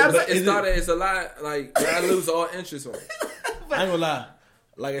on that. But it's a lot. Like I lose all interest on it. I ain't gonna lie.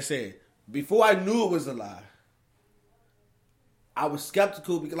 Like I said, before I knew it was a lie, I was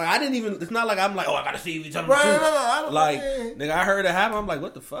skeptical because, like, I didn't even. It's not like I'm like, oh, I gotta see if you tell me the truth. Nigga, I heard it happen. I'm like,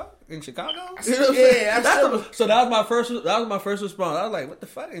 what the fuck in Chicago? You know what I'm saying? So that was my first. That was my first response. I was like, what the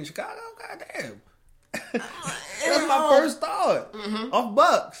fuck in Chicago? Goddamn. That's my first thought. Off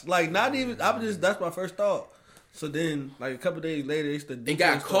Bucks. Like, not even. That's my first thought. So then, like a couple days later, it's the and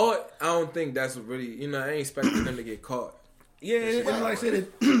got caught. I don't think that's really. I ain't expecting them to get caught. Yeah, and like I said,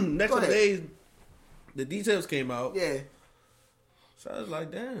 next couple days, the details came out. Yeah. So I was like,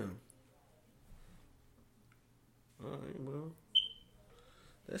 damn. All right, well,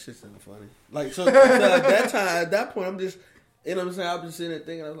 that shit sounded funny. Like, so at that point, I'm just, you know what I'm saying? I'm just sitting there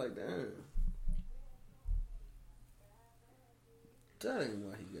thinking, I was like, damn. That ain't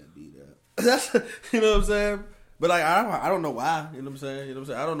why he got beat up. That's you know what I'm saying. But like I don't know why. You know what I'm saying. You know what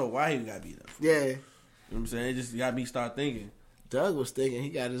I'm saying. I don't know why he got beat up. Yeah. You know what I'm saying. It just got me start thinking. Doug was thinking he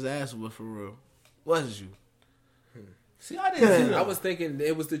got his ass whooped for real. Wasn't you? See, I didn't. I was thinking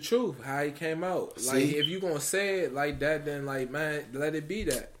it was the truth how he came out. Like See? if you gonna say it like that, then like man, let it be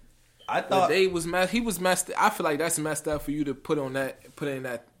that. I thought he was messed. I feel like that's messed up for you to put in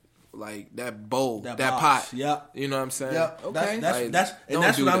that like that bowl, that pot. Yep. You know what I'm saying? Yep. Okay. That's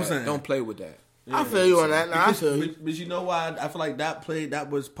what I'm saying. Don't play with that. Yeah. I feel you on that. Nah, I feel you. But you know why I feel like that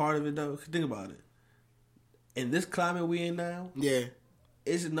was part of it though? Think about it. In this climate we in now, Yeah.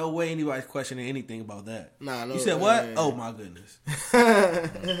 there's no way anybody's questioning anything about that. Nah, no. You said what? Yeah. Oh my goodness.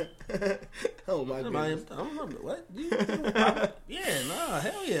 Oh my goodness. What? Yeah, nah,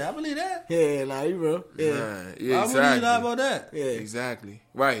 hell yeah, I believe that. Yeah, nah, you real. Yeah. Man, yeah, Why would you lie about that? Yeah. Exactly.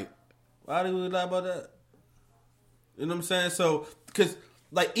 Right. Why do we lie about that? You know what I'm saying? So, because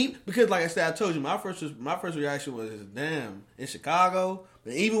like I said, I told you my first reaction was damn in Chicago.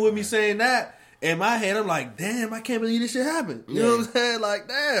 But even with me saying that in my head, I'm like, damn, I can't believe this shit happened. You know what I'm saying? Like,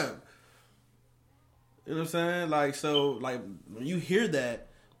 damn. You know what I'm saying? Like, so like when you hear that,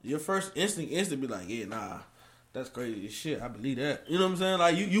 your first instinct is to be like, yeah, nah, that's crazy as shit. I believe that. You know what I'm saying?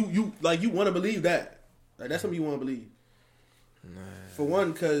 Like you want to believe that. Like that's something you want to believe. Nah. For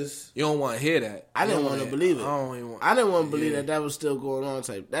one, because you don't want to hear that. I didn't want to believe it. I didn't want to believe that was still going on.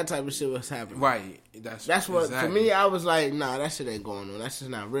 That type of shit was happening. Right. That's what exactly. For me. I was like, nah, that shit ain't going on. That's just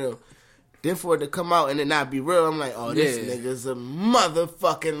not real. Then for it to come out and it not be real, I'm like, oh, this nigga's a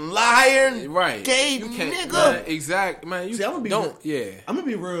motherfucking liar, right? Gay nigga. Man, exactly, man. You see, I'm gonna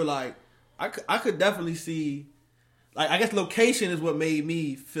be real. Like, I could definitely see. Like, I guess location is what made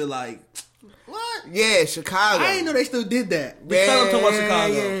me feel like. What? Yeah, Chicago. I didn't know they still did that. Because I'm talking about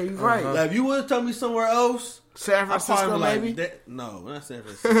Chicago. Yeah, right. Like, if you would have told me somewhere else, San Francisco, maybe. No, not San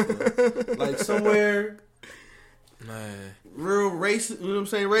Francisco. Like somewhere, man. Real race. You know what I'm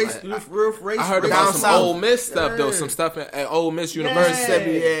saying? Real race. I heard about some Ole Miss stuff though. Some stuff at Ole Miss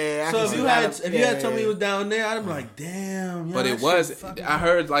University. Yeah. So if you had told me it was down there, I'd be like, damn. But it was. I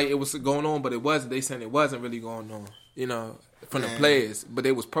heard like it was going on, but it wasn't. They said it wasn't really going on. You know, from the players, but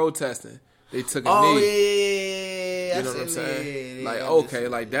they was protesting. They took a knee. Oh yeah. You know what I'm saying? Like okay,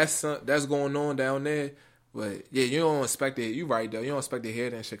 like that's going on down there. But yeah, you don't expect it. You right though. You don't expect it here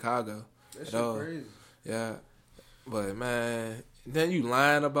in Chicago. That's crazy. Yeah. But man, then you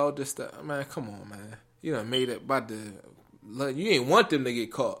lying about this stuff. Man, come on, man. You done made it about you ain't want them to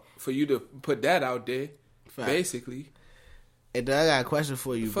get caught for you to put that out there. Fact. Basically. Hey, Doug, I got a question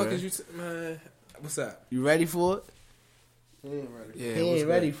for you, bro. Fuck is you man? What's up? You ready for it? He ain't ready. Yeah, he ain't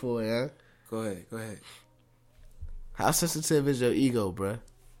ready for it, huh? Go ahead. How sensitive is your ego, bro?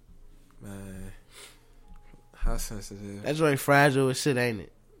 Man, how sensitive? That's right, fragile as shit, ain't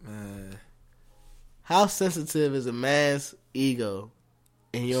it? Man. How sensitive is a man's ego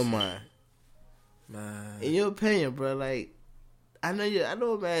in your mind? Man. In your opinion, bro, like I know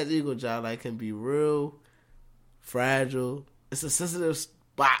a man's ego, John, like can be real fragile. It's a sensitive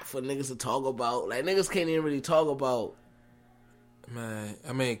spot for niggas to talk about. Like niggas can't even really talk about. Man,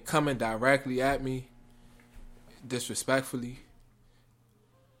 I mean, coming directly at me, disrespectfully.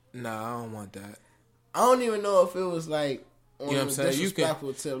 Nah, I don't want that. I don't even know if it was like. You know what I'm saying?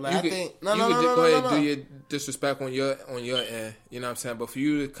 Disrespectful tip. Like I think no. Go ahead and do your disrespect on your end. You know what I'm saying? But for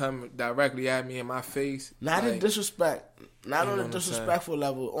you to come directly at me in my face, not like, in disrespect, not on a disrespectful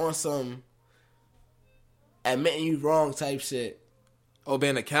level, on some admitting you wrong type shit. Oh,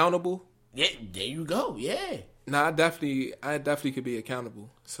 being accountable? Yeah, there you go. Yeah. Nah, I definitely could be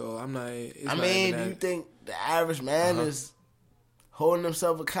accountable. So I'm not. I mean, do you think the average man is holding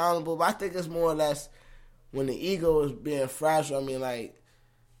himself accountable? But I think it's more or less. When the ego is being fragile, I mean, like,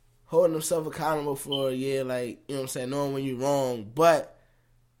 holding himself accountable for, like, you know what I'm saying, knowing when you're wrong, but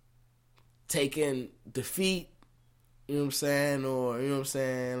taking defeat, you know what I'm saying, or, you know what I'm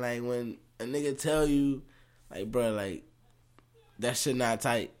saying, like, when a nigga tell you, like, bro, like, that shit not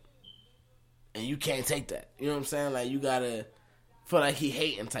tight, and you can't take that, you know what I'm saying, like, you gotta feel like he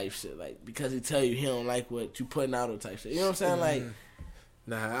hating type shit, like, because he tell you he don't like what you putting out or type shit, you know what I'm saying, like,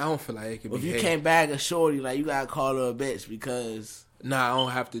 nah, I don't feel like it could be. If you can't bag a shorty, like, you gotta call her a bitch because. Nah, I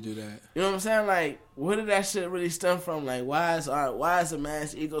don't have to do that. You know what I'm saying? Like, where did that shit really stem from? Like, why is a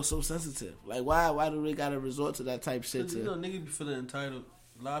man's ego so sensitive? Like, why do we gotta resort to that type shit? You know, niggas be feeling entitled.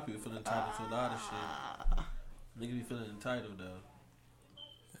 A lot of people feel entitled to a lot of shit. Niggas be feeling entitled though.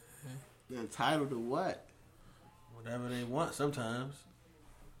 Entitled to what? Whatever they want sometimes.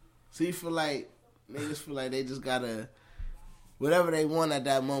 So you feel like niggas feel like they just gotta. Whatever they want at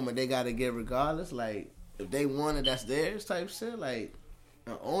that moment, they gotta get regardless. Like if they want it, that's theirs type shit. Like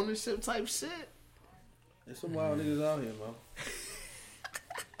an ownership type shit. There's some wild niggas out here, man.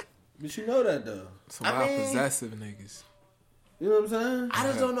 But you know that though. Some wild possessive niggas. You know what I'm saying? I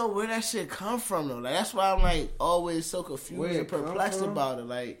just don't know where that shit come from though. Like that's why I'm like always so confused and perplexed about it.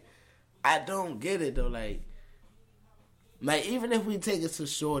 Like I don't get it though. Like even if we take it to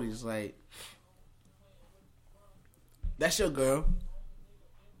shorties, like that's your girl.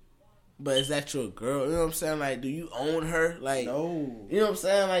 But is that your girl? You know what I'm saying? Like, do you own her? Like, no. You know what I'm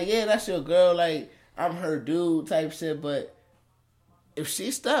saying? Like, yeah, that's your girl. Like, I'm her dude type shit. But if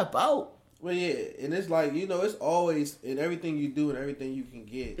she step out. Well, yeah. And it's like, you know, it's always in everything you do and everything you can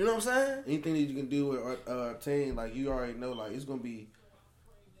get. You know what I'm saying? Anything that you can do or obtain, like, you already know, like, it's going to be,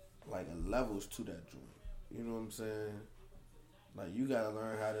 like, levels to that joint. You know what I'm saying? Like, you got to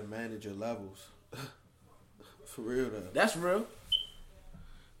learn how to manage your levels. For real, though. That's real.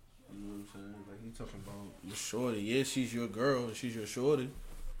 You know what I'm saying? Like, he talking about your shorty. Yeah, she's your girl and she's your shorty. You know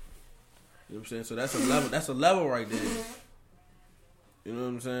what I'm saying? So that's a level. That's a level right there. You know what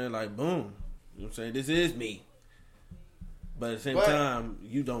I'm saying? Like, boom. You know what I'm saying? This is me. But at the same time,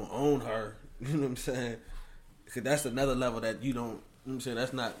 you don't own her. You know what I'm saying? Because that's another level that you don't. You know what I'm saying?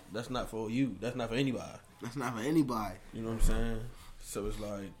 That's not for you. That's not for anybody. That's not for anybody. You know what I'm saying? So it's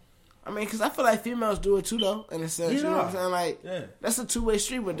like. I mean, because I feel like females do it too, though, in a sense. You know what I'm saying? Like, that's a two-way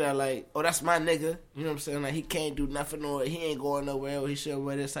street with that. Like, oh, that's my nigga. You know what I'm saying? Like, he can't do nothing or he ain't going nowhere or he shouldn't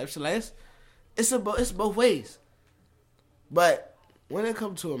wear this type of shit. Like, it's both ways. But when it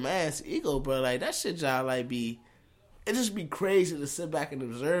comes to a man's ego, bro, like, that shit y'all, like, it just be crazy to sit back and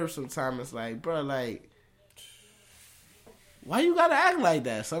observe sometimes. It's like, bro, like, why you gotta act like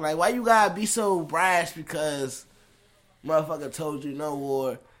that? So, like, why you gotta be so brash because motherfucker told you no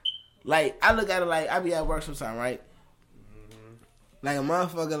or... Like, I look at it like, I be at work sometime, right? Mm-hmm. Like, a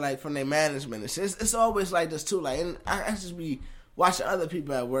motherfucker, like, from their management. It's always like this, too. Like, and I just be watching other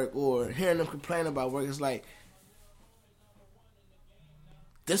people at work or hearing them complain about work. It's like,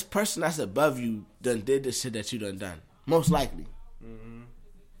 this person that's above you done did the shit that you done. Most likely. Mm-hmm.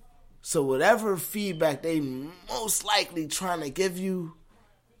 So, whatever feedback they most likely trying to give you,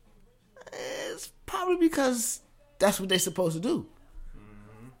 it's probably because that's what they supposed to do.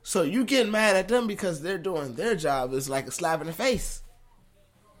 So you getting mad at them because they're doing their job is like a slap in the face.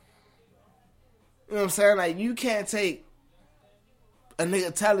 You know what I'm saying? Like, you can't take a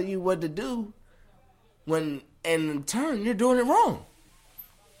nigga telling you what to do when in turn you're doing it wrong.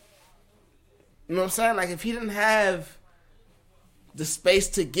 You know what I'm saying? Like, if he didn't have the space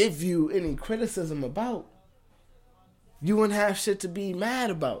to give you any criticism about, you wouldn't have shit to be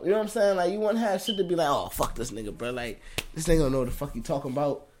mad about. You know what I'm saying? Like, you wouldn't have shit to be like, oh, fuck this nigga, bro. Like, this nigga don't know what the fuck he talking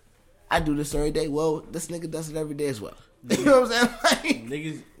about. I do this every day. Well, this nigga does it every day as well. You know what I'm saying?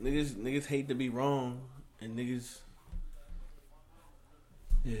 Like, niggas hate to be wrong, and niggas,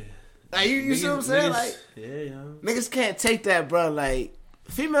 yeah. Like, you see what I'm saying? Like, yeah. Niggas can't take that, bro. Like,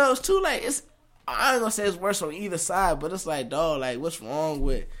 females too. Like, I ain't gonna say it's worse on either side, but it's like, dog. Like, what's wrong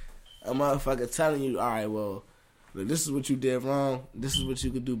with a motherfucker telling you, all right, well, look, this is what you did wrong. This is what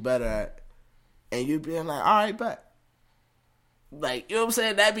you could do better at, and you being like, all right, bet. Like, you know what I'm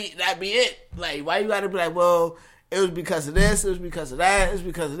saying? That be it. Like, why you gotta be like, well, it was because of this, it was because of that, it was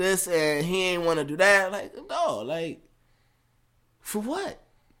because of this, and he ain't want to do that. Like, no, like, for what?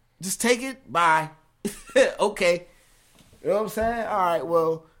 Just take it, bye. Okay. You know what I'm saying? All right,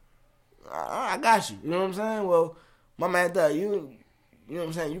 well, I got you. You know what I'm saying? Well, my man, you know what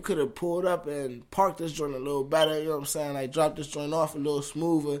I'm saying? You could have pulled up and parked this joint a little better. You know what I'm saying? Like, dropped this joint off a little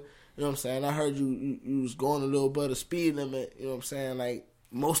smoother. You know what I'm saying? I heard you was going a little bit of the speed limit. You know what I'm saying? Like,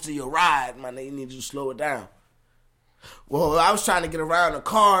 most of your ride, my nigga, you need you to slow it down. Well, I was trying to get around the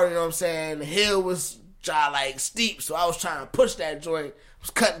car, you know what I'm saying? The hill was like steep, so I was trying to push that joint. I was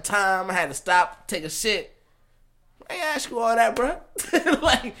cutting time. I had to stop, take a shit. I ain't ask you all that, bro.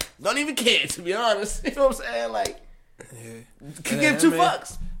 Like, don't even care, to be honest. You know what I'm saying? Like, can give two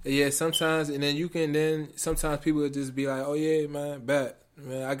fucks. Yeah, sometimes, and then sometimes people would just be like, oh yeah, man, bet.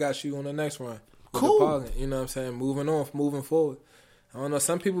 Man, I got you on the next one. Cool. You know what I'm saying? Moving forward. I don't know.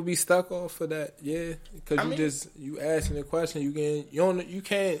 Some people be stuck off for that. Yeah, because you asking the question. You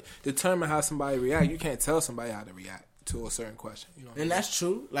can't determine how somebody react. You can't tell somebody how to react to a certain question. You know. And that's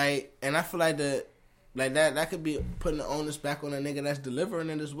true. Like, and I feel like that could be putting the onus back on the nigga that's delivering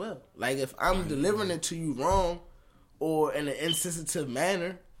it as well. Like, if I'm delivering it to you wrong or in an insensitive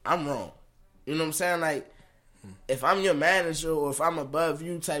manner, I'm wrong. You know what I'm saying? Like, if I'm your manager or if I'm above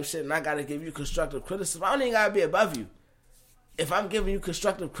you type shit and I gotta give you constructive criticism, I don't even gotta be above you. If I'm giving you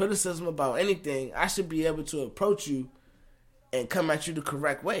constructive criticism about anything, I should be able to approach you and come at you the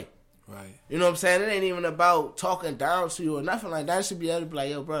correct way. Right. You know what I'm saying? It ain't even about talking down to you or nothing like that. It should be able to be like,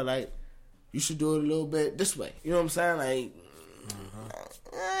 yo, bro, like, you should do it a little bit this way. You know what I'm saying? Like,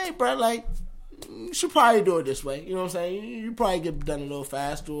 hey, bro, like, you should probably do it this way. You know what I'm saying? You probably get done a little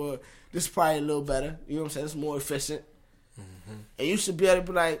faster, or this is probably a little better. You know what I'm saying? It's more efficient. And you should be able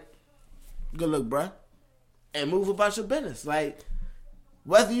to be like, good look, bro, and move about your business. Like,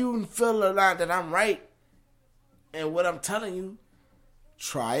 whether you feel or not that I'm right and what I'm telling you,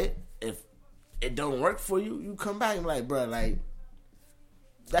 try it. If it don't work for you, you come back and be like, bro, like,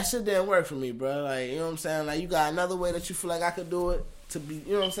 that shit didn't work for me, bro. Like, you know what I'm saying? Like, you got another way that you feel like I could do it to be,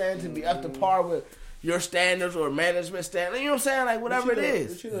 you know what I'm saying? To be up to par with your standards or management standards. You know what I'm saying? Like, whatever it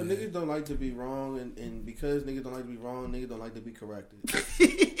is. But you know, niggas don't like to be wrong, and because niggas don't like to be wrong, niggas don't like to be corrected. You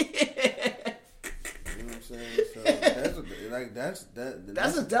know what I'm saying? So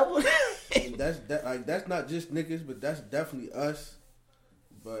that's a double. that's not just niggas, but that's definitely us.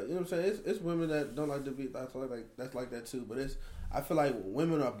 But you know what I'm saying? It's women that don't like to be that's like that too. But I feel like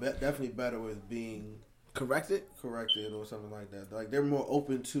women are definitely better with being corrected or something like that. Like they're more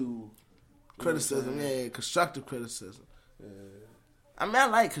open to criticism, constructive criticism. Yeah. I mean, I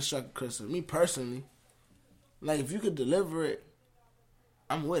like constructive criticism. Me personally, like if you could deliver it,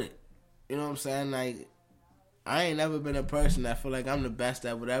 I'm with it. You know what I'm saying? Like I ain't never been a person that feel like I'm the best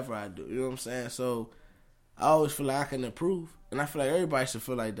at whatever I do. You know what I'm saying? So I always feel like I can improve, and I feel like everybody should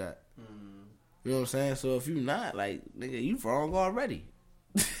feel like that. You know what I'm saying? So if you not, like, nigga, you wrong already.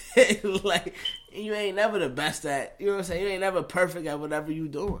 Like, you ain't never the best at, you know what I'm saying? You ain't never perfect at whatever you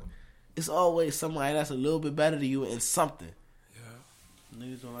doing. It's always somebody that's a little bit better than you in something. Yeah.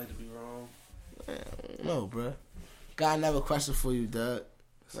 Niggas don't like to be wrong. No, bruh. Got another question for you, Doug.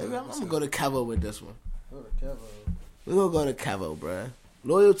 Like, I'm going to go to Kevo with this one. Go to Kevo. We're going to go to Kevo, bruh.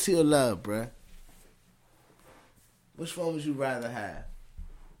 Loyalty or love, bruh? Which one would you rather have?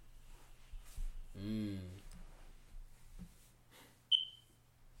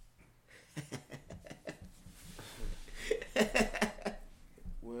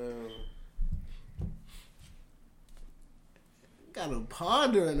 Well, got him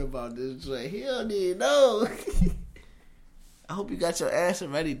pondering about this joint. He don't even know. I hope you got your answer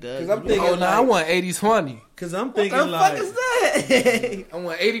ready, Doug. Because I'm thinking, I want 80-20. Because I'm thinking, what the like, fuck is that? I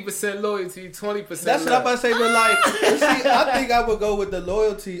want 80% loyalty, 20% that's love. what I'm about to say. But like, you see, I think I would go with the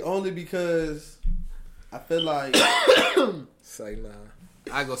loyalty only because I feel like It's like, nah.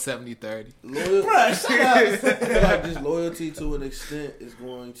 I go 70-30. Bruh, shut up. I feel like just loyalty to an extent is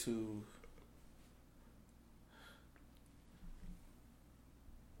going to.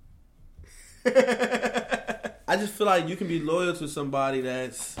 I just feel like you can be loyal to somebody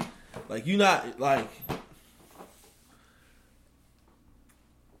that's like you not like.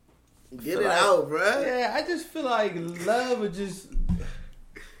 Get it out, bruh. Yeah, I just feel like love would just.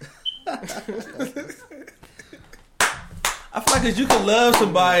 I feel like 'cause you can love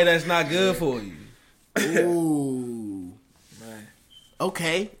somebody that's not good for you. Ooh. Man.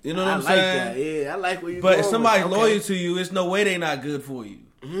 Okay. You know what I'm like saying? That. Yeah, I like where you're But going if somebody's with. loyal to you, it's no way they not good for you.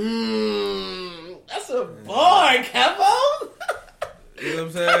 That's a bar, Kevo. You know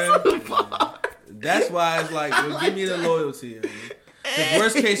what I'm saying? That's why it's like, well, give me the loyalty. The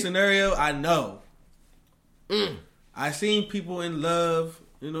worst case scenario, I know. I seen people in love,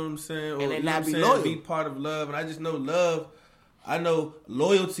 you know what I'm saying, or And they you know not what I'm be saying, loyal. be part of love, and I just know love. I know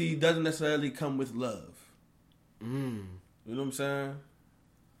loyalty doesn't necessarily come with love. You know what I'm saying?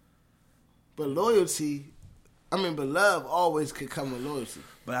 But loyalty, but love always could come with loyalty.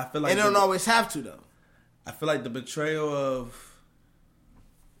 But I feel like It don't always have to, though. I feel like the betrayal of.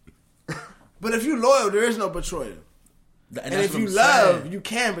 But if you loyal, there is no betrayal. And that's if what you I'm love, saying. you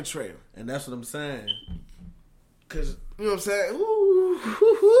can betray them. And that's what I'm saying. Because, you know what I'm saying?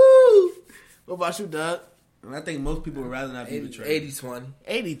 Ooh. What about you, Doug? And I think most people would rather not be betrayed. 80-20.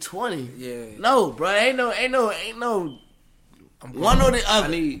 80-20? Yeah. No, bro. Ain't no one or the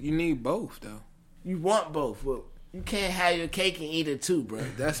other. You need both, though. You want both. Well, you can't have your cake and eat it too, bro.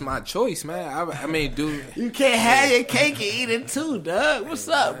 That's my choice, man. I mean, dude. You can't have your cake and eat it too, Doug. What's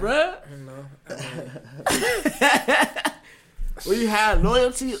up, bro? You know, Well, you have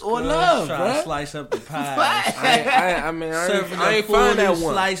loyalty or love, Try bro. to slice up the pie. I ain't find that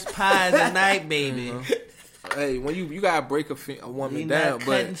one. Sliced pies at night, baby. Hey, when you gotta break a woman You down, not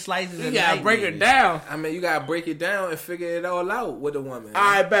but cutting slices You at gotta night, break her baby. down. I mean, you gotta break it down and figure it all out with a woman. All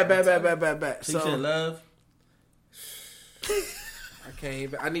right, bet. So you said So, love? can't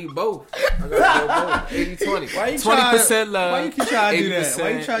even. I need both. I gotta go both. 80-20. Why you 20% love. Why you keep trying to do that? 80% Why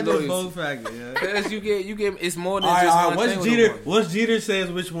you trying to do loyalty. both factors? Yeah. Because you get. It's more than All right, just all one right. thing. with a woman. Once Jeter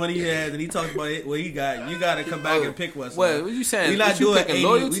says which one he has, and he talks about it, what he got, you got to come back and pick one. What you saying? We not What you doing picking, 80,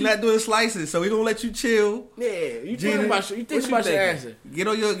 loyalty? we not doing slices, so we gonna let you chill. Yeah, you Jeter, think about you think about your answer.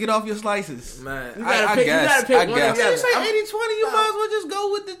 Get off your slices. Man, You gotta pick I one guess. or the You say other. 80-20, you might as well just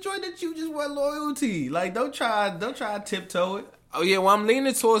go with the joint that you just want loyalty. Like don't try to tiptoe it. Oh yeah, well I'm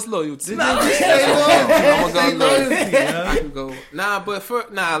leaning towards loyalty. Just stay loyal. I'm gonna go loyalty. Yeah. I can go.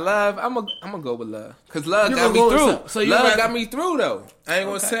 Love. I'm gonna go with love. Cause love You got gonna me go through. with so you love rather- got me through though. I ain't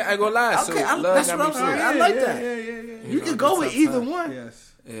gonna say. I ain't gonna lie. So Okay, love that's got what me I'm saying. through. I like that. Yeah. You know, can go with tough either time. one.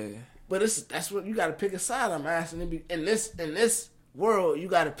 Yes. Yeah. But that's what you got to pick a side. I'm asking in this world, you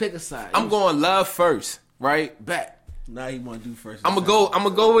got to pick a side. I'm going love first, right? back. Now he want to do first. I'm gonna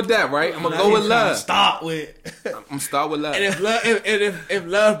go with that, right? I'm gonna go with love. Start with. I'm gonna start with love. And if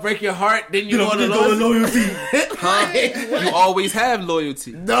love break your heart, then you want to go with loyalty. You always have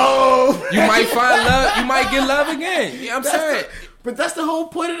loyalty. No, You might find love. You might get love again. You know what I'm saying? But that's the whole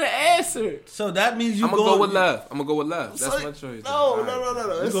point of the answer. So that means you I'm gonna go with love. I'm gonna go with love. That's So- my choice. No.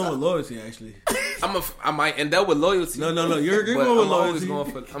 You're It's going not- with loyalty, actually. I might end up with loyalty. No. You're But going with I'm always loyalty.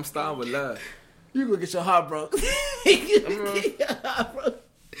 going for. I'm starting with love. You gonna get your heart broke.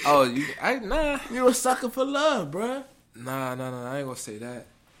 Oh, You a sucker for love, bruh. Nah. I ain't gonna say that.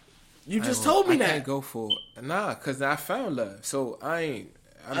 You I just ain't told me gonna- I that. can't go for it. Nah, cause I found love. So I ain't.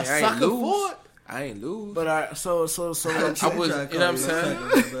 I A ain't sucker lose. for it? I ain't lose. But so I was, you know what I'm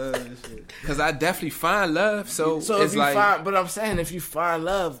saying? Cause I definitely find love. So if it's you like, find, but I'm saying if you find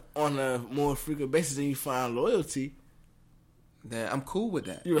love on a more frequent basis than you find loyalty, then I'm cool with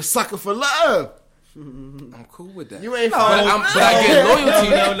that. you a sucker for love. I'm cool with that. You ain't But find. but I get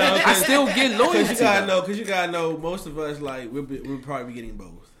loyalty. No, I still get loyalty. Because you gotta know, most of us, like, we'll probably be getting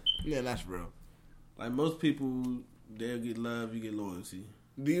both. Yeah, that's real. Like, most people, they'll get love, you get loyalty.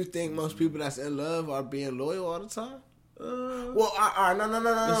 Do you think most people that's in love are being loyal all the time? Well, Well, all right,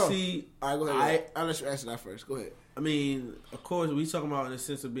 no. see, All right, go ahead. I'll let you answer that first. Go ahead. I mean, of course, we talking about in the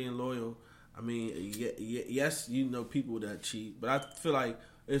sense of being loyal. I mean, yes, you know people that cheat, but I feel like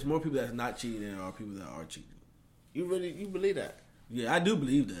there's more people that's not cheating than there are people that are cheating. You believe that? Yeah, I do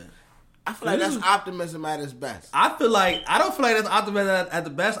believe that. I feel like that's optimism at its best. I don't feel like that's optimism at the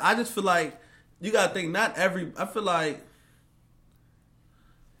best. I just feel like you gotta think I feel like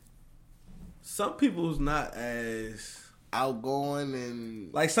some people's not as Outgoing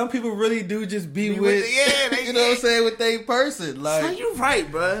and like some people really do just be with with they- you know what I'm saying, with their person. so Like you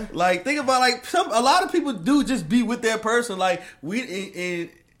right, bro. Like think about like a lot of people do just be with their person. Like Is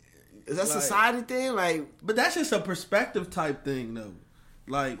that like, society thing? Like, but that's just a perspective type thing though.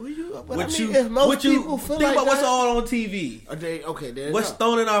 Like but what I mean, you if most what you people feel think like about what's that, all on TV. are they okay? There What's go.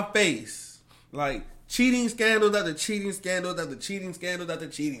 thrown in our face. Like cheating scandals after cheating scandals after cheating scandals after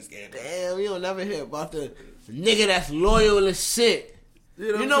cheating scandals. Damn, you don't never hear about the nigga that's loyal as shit. You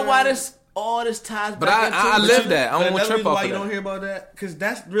know, You what know I'm why saying? all this ties But back I into live that. I But don't want another to trip reason off why of you don't that. hear about that because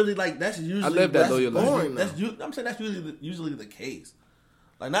that's really like that's usually I live that that's loyal life. boring. That's I'm saying that's usually the case.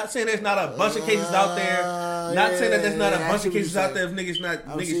 Like not saying there's not a bunch of cases out there. Not saying that there's not a yeah, I bunch see of what cases you're out there saying. of niggas not I see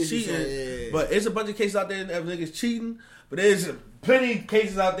what niggas you're cheating. saying, yeah. But it's a bunch of cases out there of niggas cheating. But there's plenty of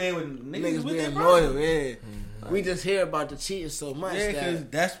cases out there with niggas with their being person. loyal. Yeah, we just hear about the cheating so much Yeah, because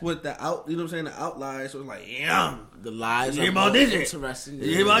that that's what the out. You know what I'm saying? The outliers. So it's like, yum. the lies You are hear about more this shit? interesting. You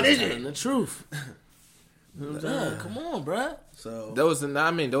hear about this than shit? telling the truth. You know what I'm saying? Come on, bruh. So Those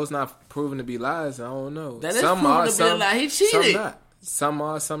not proven to be lies. I don't know. That is proven to be a lie. He cheated. Some not. Some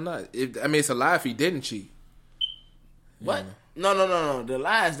are, some not. It's a lie if he didn't cheat. What? No. The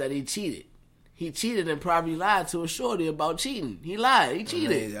lie is that he cheated. He cheated and probably lied to a shorty about cheating. He lied. He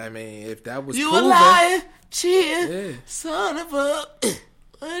cheated. I mean, if that was You proven, a liar, cheating, Yeah. son of a.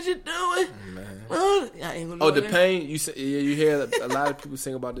 What you doing? Man. Well, I ain't gonna Oh, go the there. pain. You hear a lot of people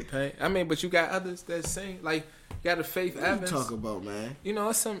sing about the pain. I mean, but you got others that sing like you got the Faith What you Evans. talk about, man? You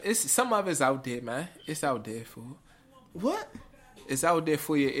know, some of it's out there, man. It's out there for. What? It's out there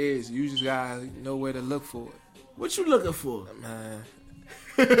for your ears. You just gotta know where to look for it, What you looking for? man.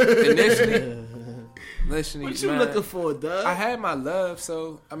 Initially, What you man, looking for, Doug? I had my love,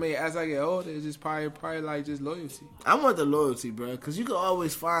 so I mean, as I get older, it's just probably like just loyalty. I want the loyalty, bro, because you can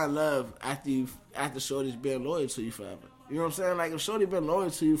always find love after Shorty's been loyal to you forever. You know what I'm saying? Like if Shorty been loyal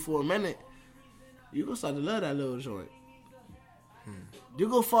to you for a minute, you gonna start to love that little joint. You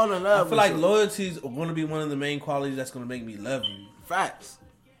gonna fall in love. I feel with like Shorty. loyalty is going to be one of the main qualities that's going to make me love you. Facts.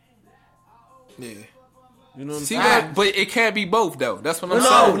 Yeah, You know what I'm See, saying? but it can't be both though. That's what I'm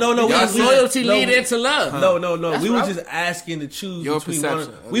saying. No. Does loyalty lead into love? No. That's We were right. just asking to choose Your between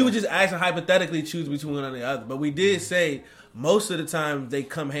perception. one. We were just asking hypothetically choose between one or the other. But we did say most of the time they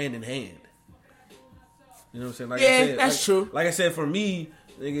come hand in hand. You know what I'm saying? Like I said, that's true. Like I said, for me,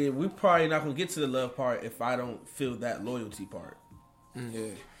 nigga, we probably not gonna get to the love part if I don't feel that loyalty part. Yeah.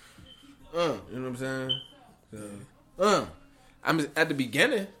 You know what I'm saying? I'm at the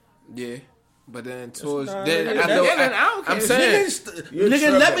beginning, yeah. But then towards not- then, I don't care. I'm saying,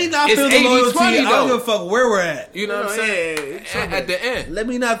 Nigga, let me not It's feel the 80-20 loyalty. I don't though. give a fuck where we're at. you know what I'm saying? At the end, Let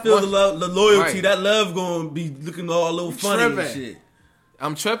me not feel the loyalty. Right. That love gonna be looking all a little funny and tripping. shit.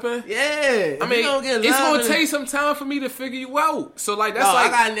 I'm tripping. Yeah. I mean, it's gonna take some time for me to figure you out. So like that's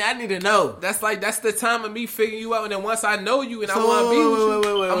I need to know. that's the time of me figuring you out. And then once I know you and I So, want to be with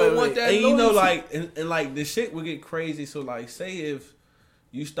you, wait, I'm gonna want that. And you know, loyalty. like, and like the shit would get crazy. So like, say if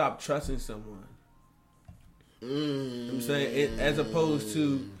you stop trusting someone, you know what I'm saying, as opposed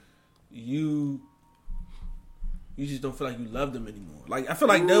to you just don't feel like you love them anymore. Like I feel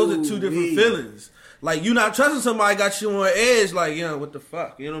like those are two different feelings. Like you not trusting somebody got you on edge. Like what the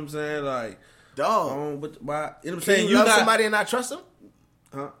fuck? You know what I'm saying? Like Dog. but why? You know what I'm Can saying? you love somebody and not trust them?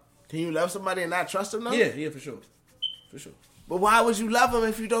 Huh? Can you love somebody and not trust them? Though? Yeah, for sure. But why would you love them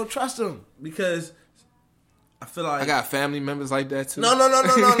if you don't trust them? Because I feel like I got family members like that too. No. I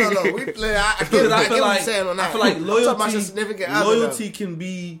get what you're saying on that. I feel like I'm talking about loyalty, your significant other, loyalty can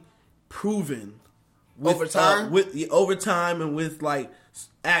be proven with, Over time? over time and with like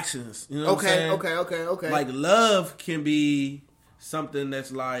actions. You know what I'm saying? Okay. Like love can be something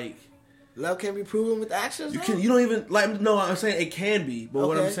that's like Love can be proven with actions. you don't even like. No, I'm saying it can be, but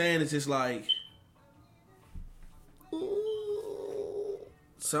what I'm Okay. saying is just like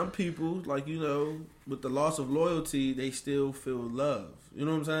some people, like with the loss of loyalty, they still feel love. You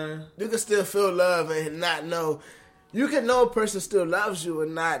know what I'm saying? You can still feel love and not know. You can know a person still loves you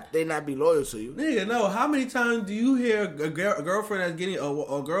and they not be loyal to you. Nigga, no. How many times do you hear a girlfriend that's getting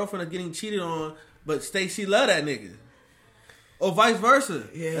a girlfriend that's getting cheated on, but she love that nigga, or vice versa?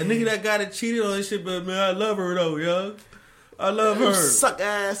 Yeah. A nigga that got it cheated on and shit, but man, I love her though, yo. I love her. Suck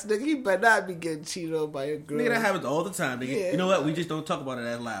ass nigga. You better not be getting cheated on by your girl. Nigga, that happens all the time, nigga. Yeah. You know what? We just don't talk about it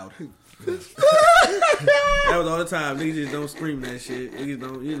that loud. That was all the time. Niggas just don't scream that shit. Niggas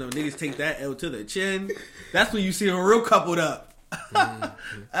don't, niggas take that L to the chin. That's when you see a real coupled up.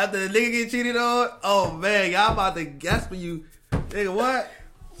 After the nigga get cheated on, oh man, y'all about to, that's when you, nigga, what?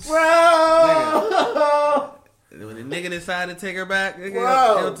 Bro! Nigga. When the nigga decided to take her back, nigga,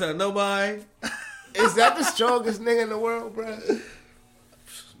 Bro. they don't tell nobody. Is that the strongest nigga in the world, bro?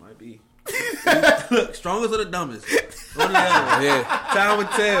 Might be. Look, strongest or the dumbest? One or the other. Yeah, Time would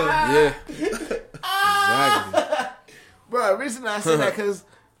tell. yeah. Exactly. Bro, the reason I say that because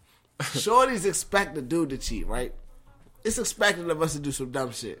shorties expect the dude to cheat, right? It's expected of us to do some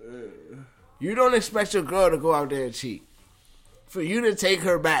dumb shit. You don't expect your girl to go out there and cheat. For you to take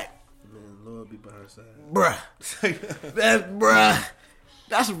her back. Man, Lord be by her side. Bruh.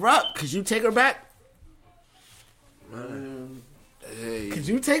 That's rough. Could you take her back? Hey, Could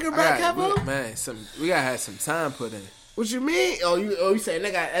you take her back, Capo? man, we gotta have some time put in. What you mean? You saying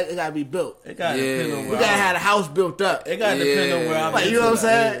it gotta be built. It gotta Yeah. depend on We where gotta I'm have the house built up. It gotta depend on where I'm Like, at. you know what I'm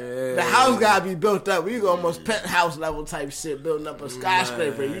saying? Yeah. The house gotta be built up. You go almost penthouse level type shit, building up a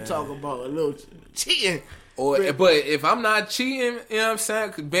skyscraper. You talking about a little cheating. But if I'm not cheating, you know what I'm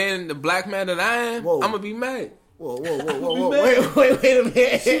saying? Being the black man that I am, Whoa. I'm gonna be mad. Whoa. Wait a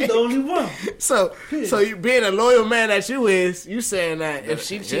minute. She's the only one. So you being a loyal man that you is, you saying that if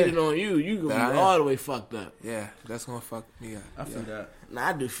she cheated on you, you gonna Nah, be I all am. the way fucked up. Yeah, that's gonna fuck me up. I feel that. Nah,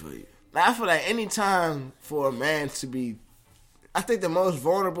 I do feel you. Now, I feel like any time for a man to be, I think the most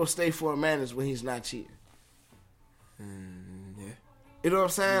vulnerable state for a man is when he's not cheating. Yeah. You know what I'm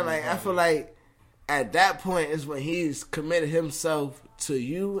saying? Like, I feel like at that point is when he's committed himself to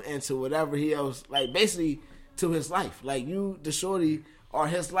you and to whatever he else, like basically to his life. Like you, the shorty, are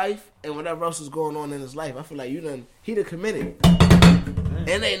his life and whatever else is going on in his life. I feel like he done committed. And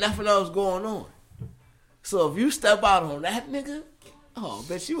ain't nothing else going on. So if you step out on that nigga, oh,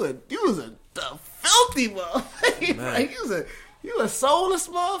 bitch, you was a filthy motherfucker. Like, you a soulless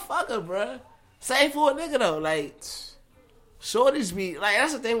motherfucker, bruh. Same for a nigga though. Like, shorties be like,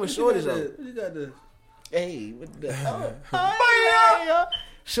 that's the thing with shorties though. You got the. Hey, with the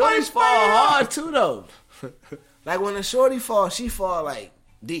shorties fall hard too though. Like when a shorty fall, she fall like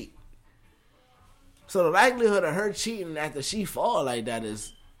deep. So the likelihood of her cheating after she fall like that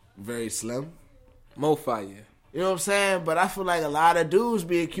is very slim. More fire. You know what I'm saying? But I feel like a lot of dudes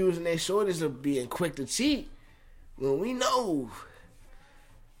be accusing their shorties of being quick to cheat when we know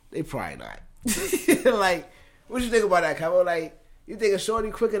they probably not. Like, what you think about that, Cabo? Like, you think a shorty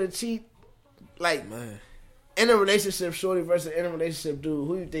quicker to cheat? Like, Man. in a relationship, shorty versus in a relationship, dude,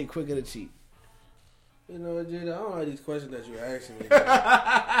 who you think quicker to cheat? You know what, Jada? I don't like these questions that you're asking me.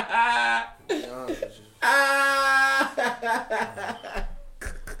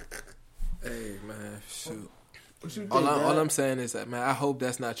 Hey, man, shoot. What you think, All I'm saying is that, man, I hope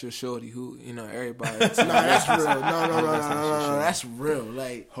that's not your shorty who, everybody. No, that's real. No, that's real.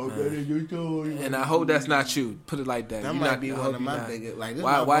 Like, hope that is your shorty. And I hope that's not you. Put it like that. That You might not- be I one hope of you my not. biggest. Like, this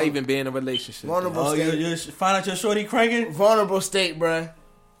Why even be in a relationship? vulnerable Oh, state? you find out your shorty cranking? Vulnerable state, bruh.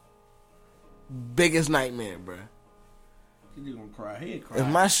 Biggest nightmare, bruh. He's gonna cry. He'll cry. If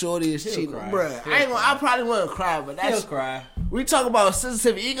my shorty is He'll cheating, cry. bruh, He'll I ain't gonna. I probably wouldn't cry, but He'll that's cry. we talk about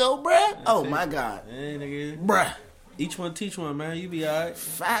sensitive ego, bruh. Oh my god, Hey, nigga. bruh. Each one teach one, man. You be alright.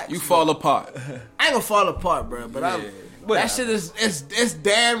 Facts. You fall apart. I ain't gonna fall apart, bruh. But that shit is it's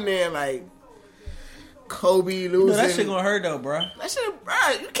damn near like Kobe losing. No, that shit gonna hurt though, bro. That shit,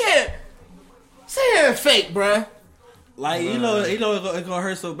 bruh. You can't sit here and fake, bruh. Like you know, it's gonna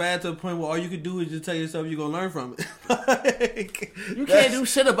hurt so bad to the point where all you can do is just tell yourself you're gonna learn from it. Like, You can't do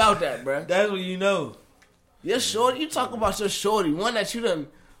shit about that, bruh. That's what you know. Your shorty, you talk about your shorty, one that you done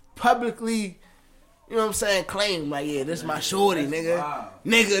publicly, you know what I'm saying, claim, like, yeah, this my shorty, nigga. wild.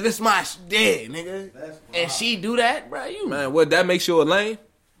 Nigga, this my, yeah, nigga. That's And she do that, bro, you. Man, what, that makes you a lame?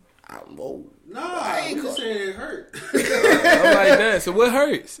 Whoa. No, I ain't I'm just saying it hurt. I'm like that. So what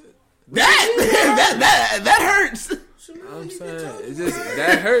hurts? That hurts. I'm saying, it's just,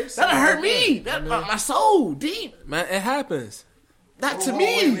 that hurts. That'll hurt me. That my soul, deep. Man, it happens. Not to Oh, me.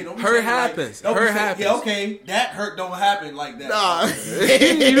 wait, don't be Hurt saying happens. don't be Hurt saying- happens. Yeah, okay, that hurt don't happen like that. Nah.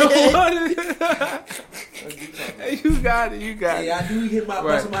 You know what? You got it. You got Hey, I do hit my Right.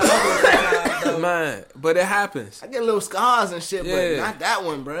 bust my elbow sometimes, it. though. Man, but it happens. I get little scars and shit, but Yeah. not that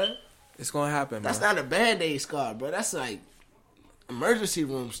one, bro. It's gonna happen, That's man. not a Band-Aid scar, bro. That's like emergency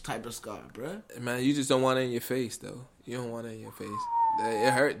rooms type of scar, bro. Man, you just don't want it in your face, though. You don't want it in your face.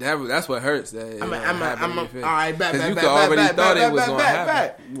 It hurt. That's what hurts. That it I'm don't happen in your face. all right, back, 'Cause back, you back, could back, already back, thought back, it was back, gonna back,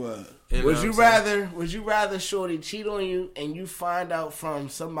 happen. back. What? You know Would what you I'm saying? rather shorty cheat on you and you find out from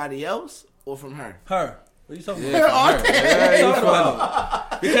somebody else or from her? Her. What you talking Yeah, about? from her. Yeah, you Talking funny.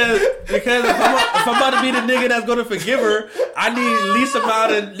 about? Because if I'm about to be the nigga that's gonna forgive her, I need the least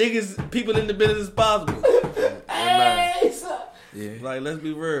amount of people in the business as possible. Hey, son. Yeah. Like, let's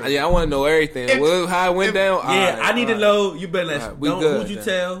be real. Yeah, I want to know everything. How it went down. Yeah, All right, I need to all right. know. You better All let right, we don't. good Who'd you then.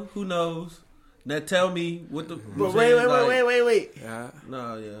 tell? Who knows? Now tell me what the. But wait. Yeah.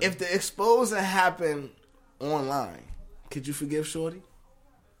 No, yeah. If the exposure happened online, could you forgive shorty?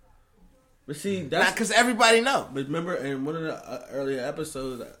 But see, Not that's. because everybody know. But remember, in one of the earlier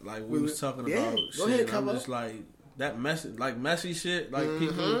episodes, like we was talking yeah, about go shit. ahead, I'm Cabo. just like that messy shit, like Mm-hmm.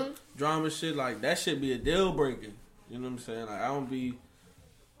 people drama shit, like that shit be a deal breaker. You know what I'm saying? Like I don't be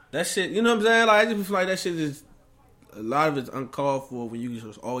that shit. You know what I'm saying? Like I just feel like that shit is a lot of it's uncalled for when you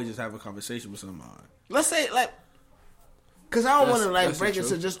just always just have a conversation with somebody. Let's say like, cause I don't want to like that's break the it to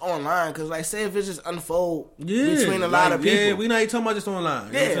truth. just online. Cause like, say if it just unfold Yeah, between a lot of people. Yeah, we not even talking about just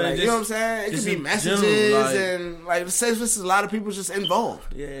online. Yeah, like, you know what I'm saying? It could just be in messages general, like- and like say if this is a lot of people just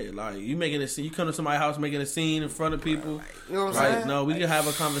involved. Yeah, like you making a scene. You come to somebody's house making a scene in front of people. You know what I'm Like saying? no, we can have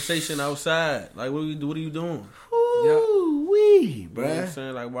a conversation outside. Like what are you doing? Ooh wee, You know what I'm bruh.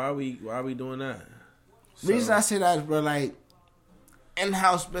 saying? Like why are we doing that? Reason I say that is, bro, like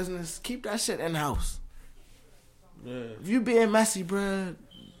in-house business, keep that shit in-house. Yeah. If you being messy, bruh,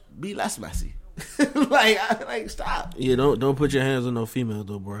 be less messy. like stop. Yeah, don't put your hands on no female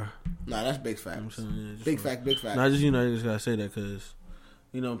though, bro. Nah, that's big facts. Big Big fact. Not just you just gotta say that because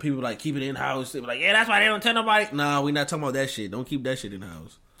people like keep it in house. They be like, yeah, that's why they don't tell nobody. Nah, we not talking about that shit. Don't keep that shit in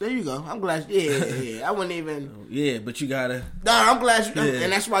house. There you go. I'm glad. Yeah. I wouldn't even. Yeah, but you gotta. Nah, I'm glad you. Yeah.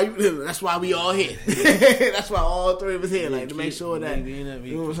 And that's why that's why we all here. That's why all three of us here, like to make sure that you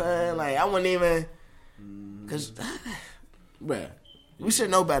know what I'm saying. Like I wouldn't even, cause, bruh, we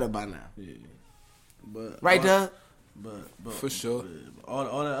should know better by now, Yeah. But right, Doug? But For sure.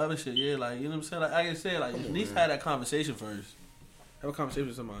 all that other shit, yeah, like you know what I'm saying. Like I said, like at least have that conversation first. Have a conversation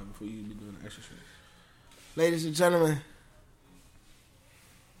with somebody before you be doing the extra shit. Ladies and gentlemen,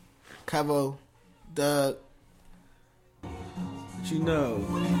 Cabo, Doug. What you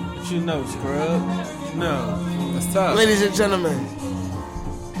know, scrub. No. That's tough. Ladies and gentlemen,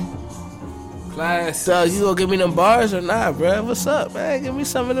 Class. Doug, you gonna give me them bars or not, bruh? What's up, man? Give me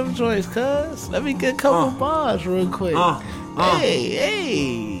some of them joints, cuz. Let me get a couple bars real quick.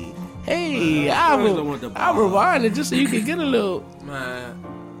 Hey, I always don't want the I'll bars. rewind it just so you can get a little. Man.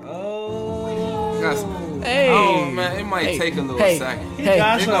 Oh. Got some. Hey. Oh man, it might take a little second. He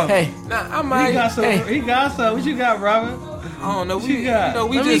got some. Nah, I might. He got some. He got some. What you got, Robert? I don't know. What you got?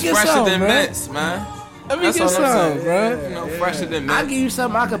 We Let me just get fresher some, than bro. mints, man. Let me That's get all I'm some, saying. bro. You know, fresher than I mints. give you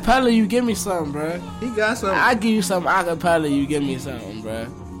some acapella, you give me some, bro. He got some. I give you some acapella, you give me something, bro.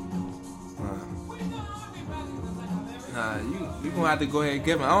 Nah, you gonna have to go ahead and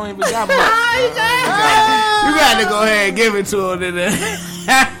give him. I don't even got much. You got to go ahead and give it to him, then.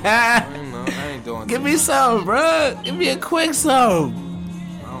 I ain't doing. Give too me much. some, bro. Give me a quick some.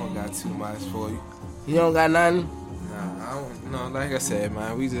 I don't got too much for you. You don't got nothing? Nah, I don't. No, like I said,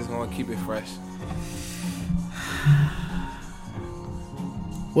 man, we just gonna keep it fresh.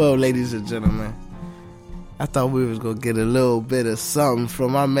 Well, ladies and gentlemen, I thought we was gonna get a little bit of something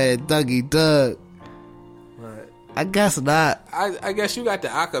from my man Dougie Doug. Right. I guess not. I guess you got the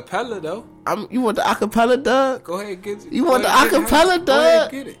acapella though. You want the acapella, Doug? Go ahead, get it. You want the Go ahead, acapella, Go ahead,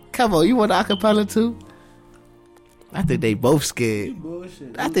 Doug? get it. Come on, you want the acapella too? I think they both scared.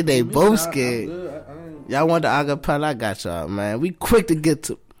 Bullshit. I think they both scared. I'm good. I ain't- Y'all want the acapella? I got y'all, man. We quick to get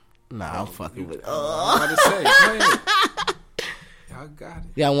to. Nah, I'm fucking with it. I'm about to say, go ahead. Y'all got it,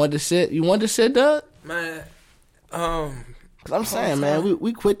 Y'all want the shit? You want the shit, Doug? man. Cause I'm saying, man,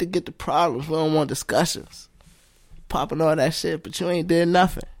 we quick to get the problems. We don't want discussions. Popping all that shit, but you ain't did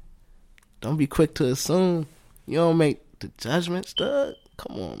nothing. Don't be quick to assume. You don't make the judgments, Doug.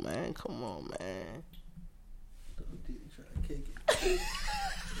 Come on, man. Come on, man.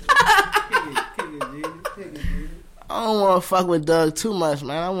 I don't want to fuck with Doug too much,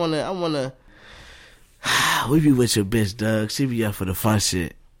 man. I wanna. We be with your bitch, Doug. She be up for the fun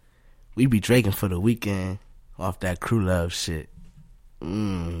shit. We be drinking for the weekend off that crew love shit. You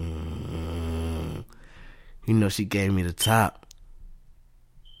know she gave me the top.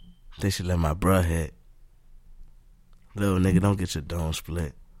 They should let my bruh hit. Little nigga, don't get your dome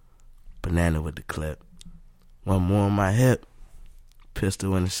split. Banana with the clip. One more on my hip.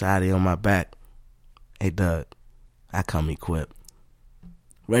 Pistol and a shotty on my back. Hey, Doug, I come equipped.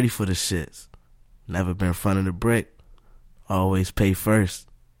 Ready for the shits. Never been in front of the brick. Always pay first.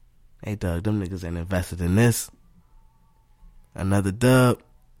 Hey, Doug, them niggas ain't invested in this. Another dub.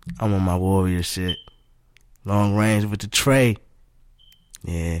 I'm on my warrior shit. Long range with the tray.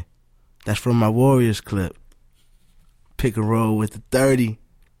 Yeah, that's from my Warriors clip. Pick and roll with the 30.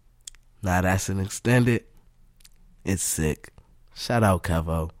 Now that's an extended. It's sick. Shout out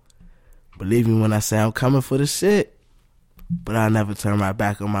Kevo. Believe me when I say I'm coming for the shit. But I'll never turn my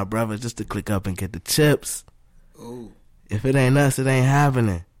back on my brother just to click up and get the chips. Ooh. If it ain't us, it ain't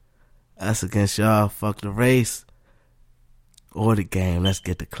happening. Us against y'all, fuck the race. Or the game, let's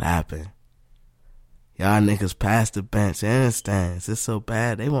get the clapping. Y'all niggas past the bench and stands. It's so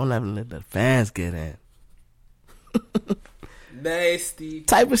bad, they won't even let the fans get in. Nasty.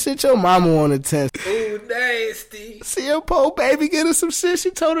 Type of shit your mama wanna test. Ooh, nasty. See your po baby get her some shit. She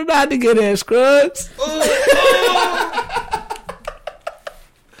told her not to get in, Scruggs. Ooh.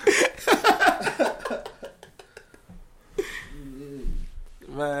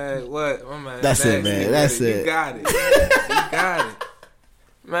 Man, what? My man, That's it, nasty man. with That's it. You got it. You got it.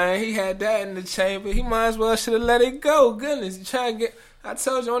 Man, he had that in the chamber. He might as well should have let it go. Goodness, you trying to get. I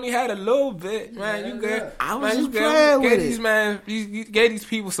told you only had a little bit, man. You get. I was man, just you playing with these it. man. You gave these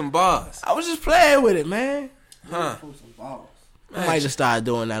people some bars, I was just playing with it, man. huh? I might just start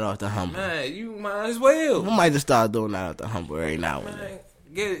doing that off the humble. Man, you might as well. I might just start doing that off the humble right now and then.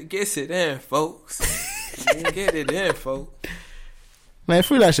 Man, get it in, folks. Get it in, folks. Man,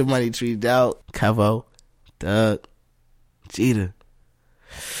 free that your money trees out. Kevo, Doug, Jeter.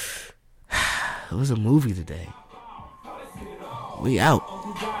 It was a movie today. We out.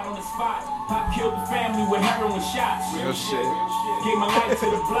 I killed the family with heroin shots. Real shit. Gave my life to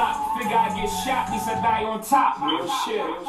the block. Figure I get shot, at least I die on top. Real shit.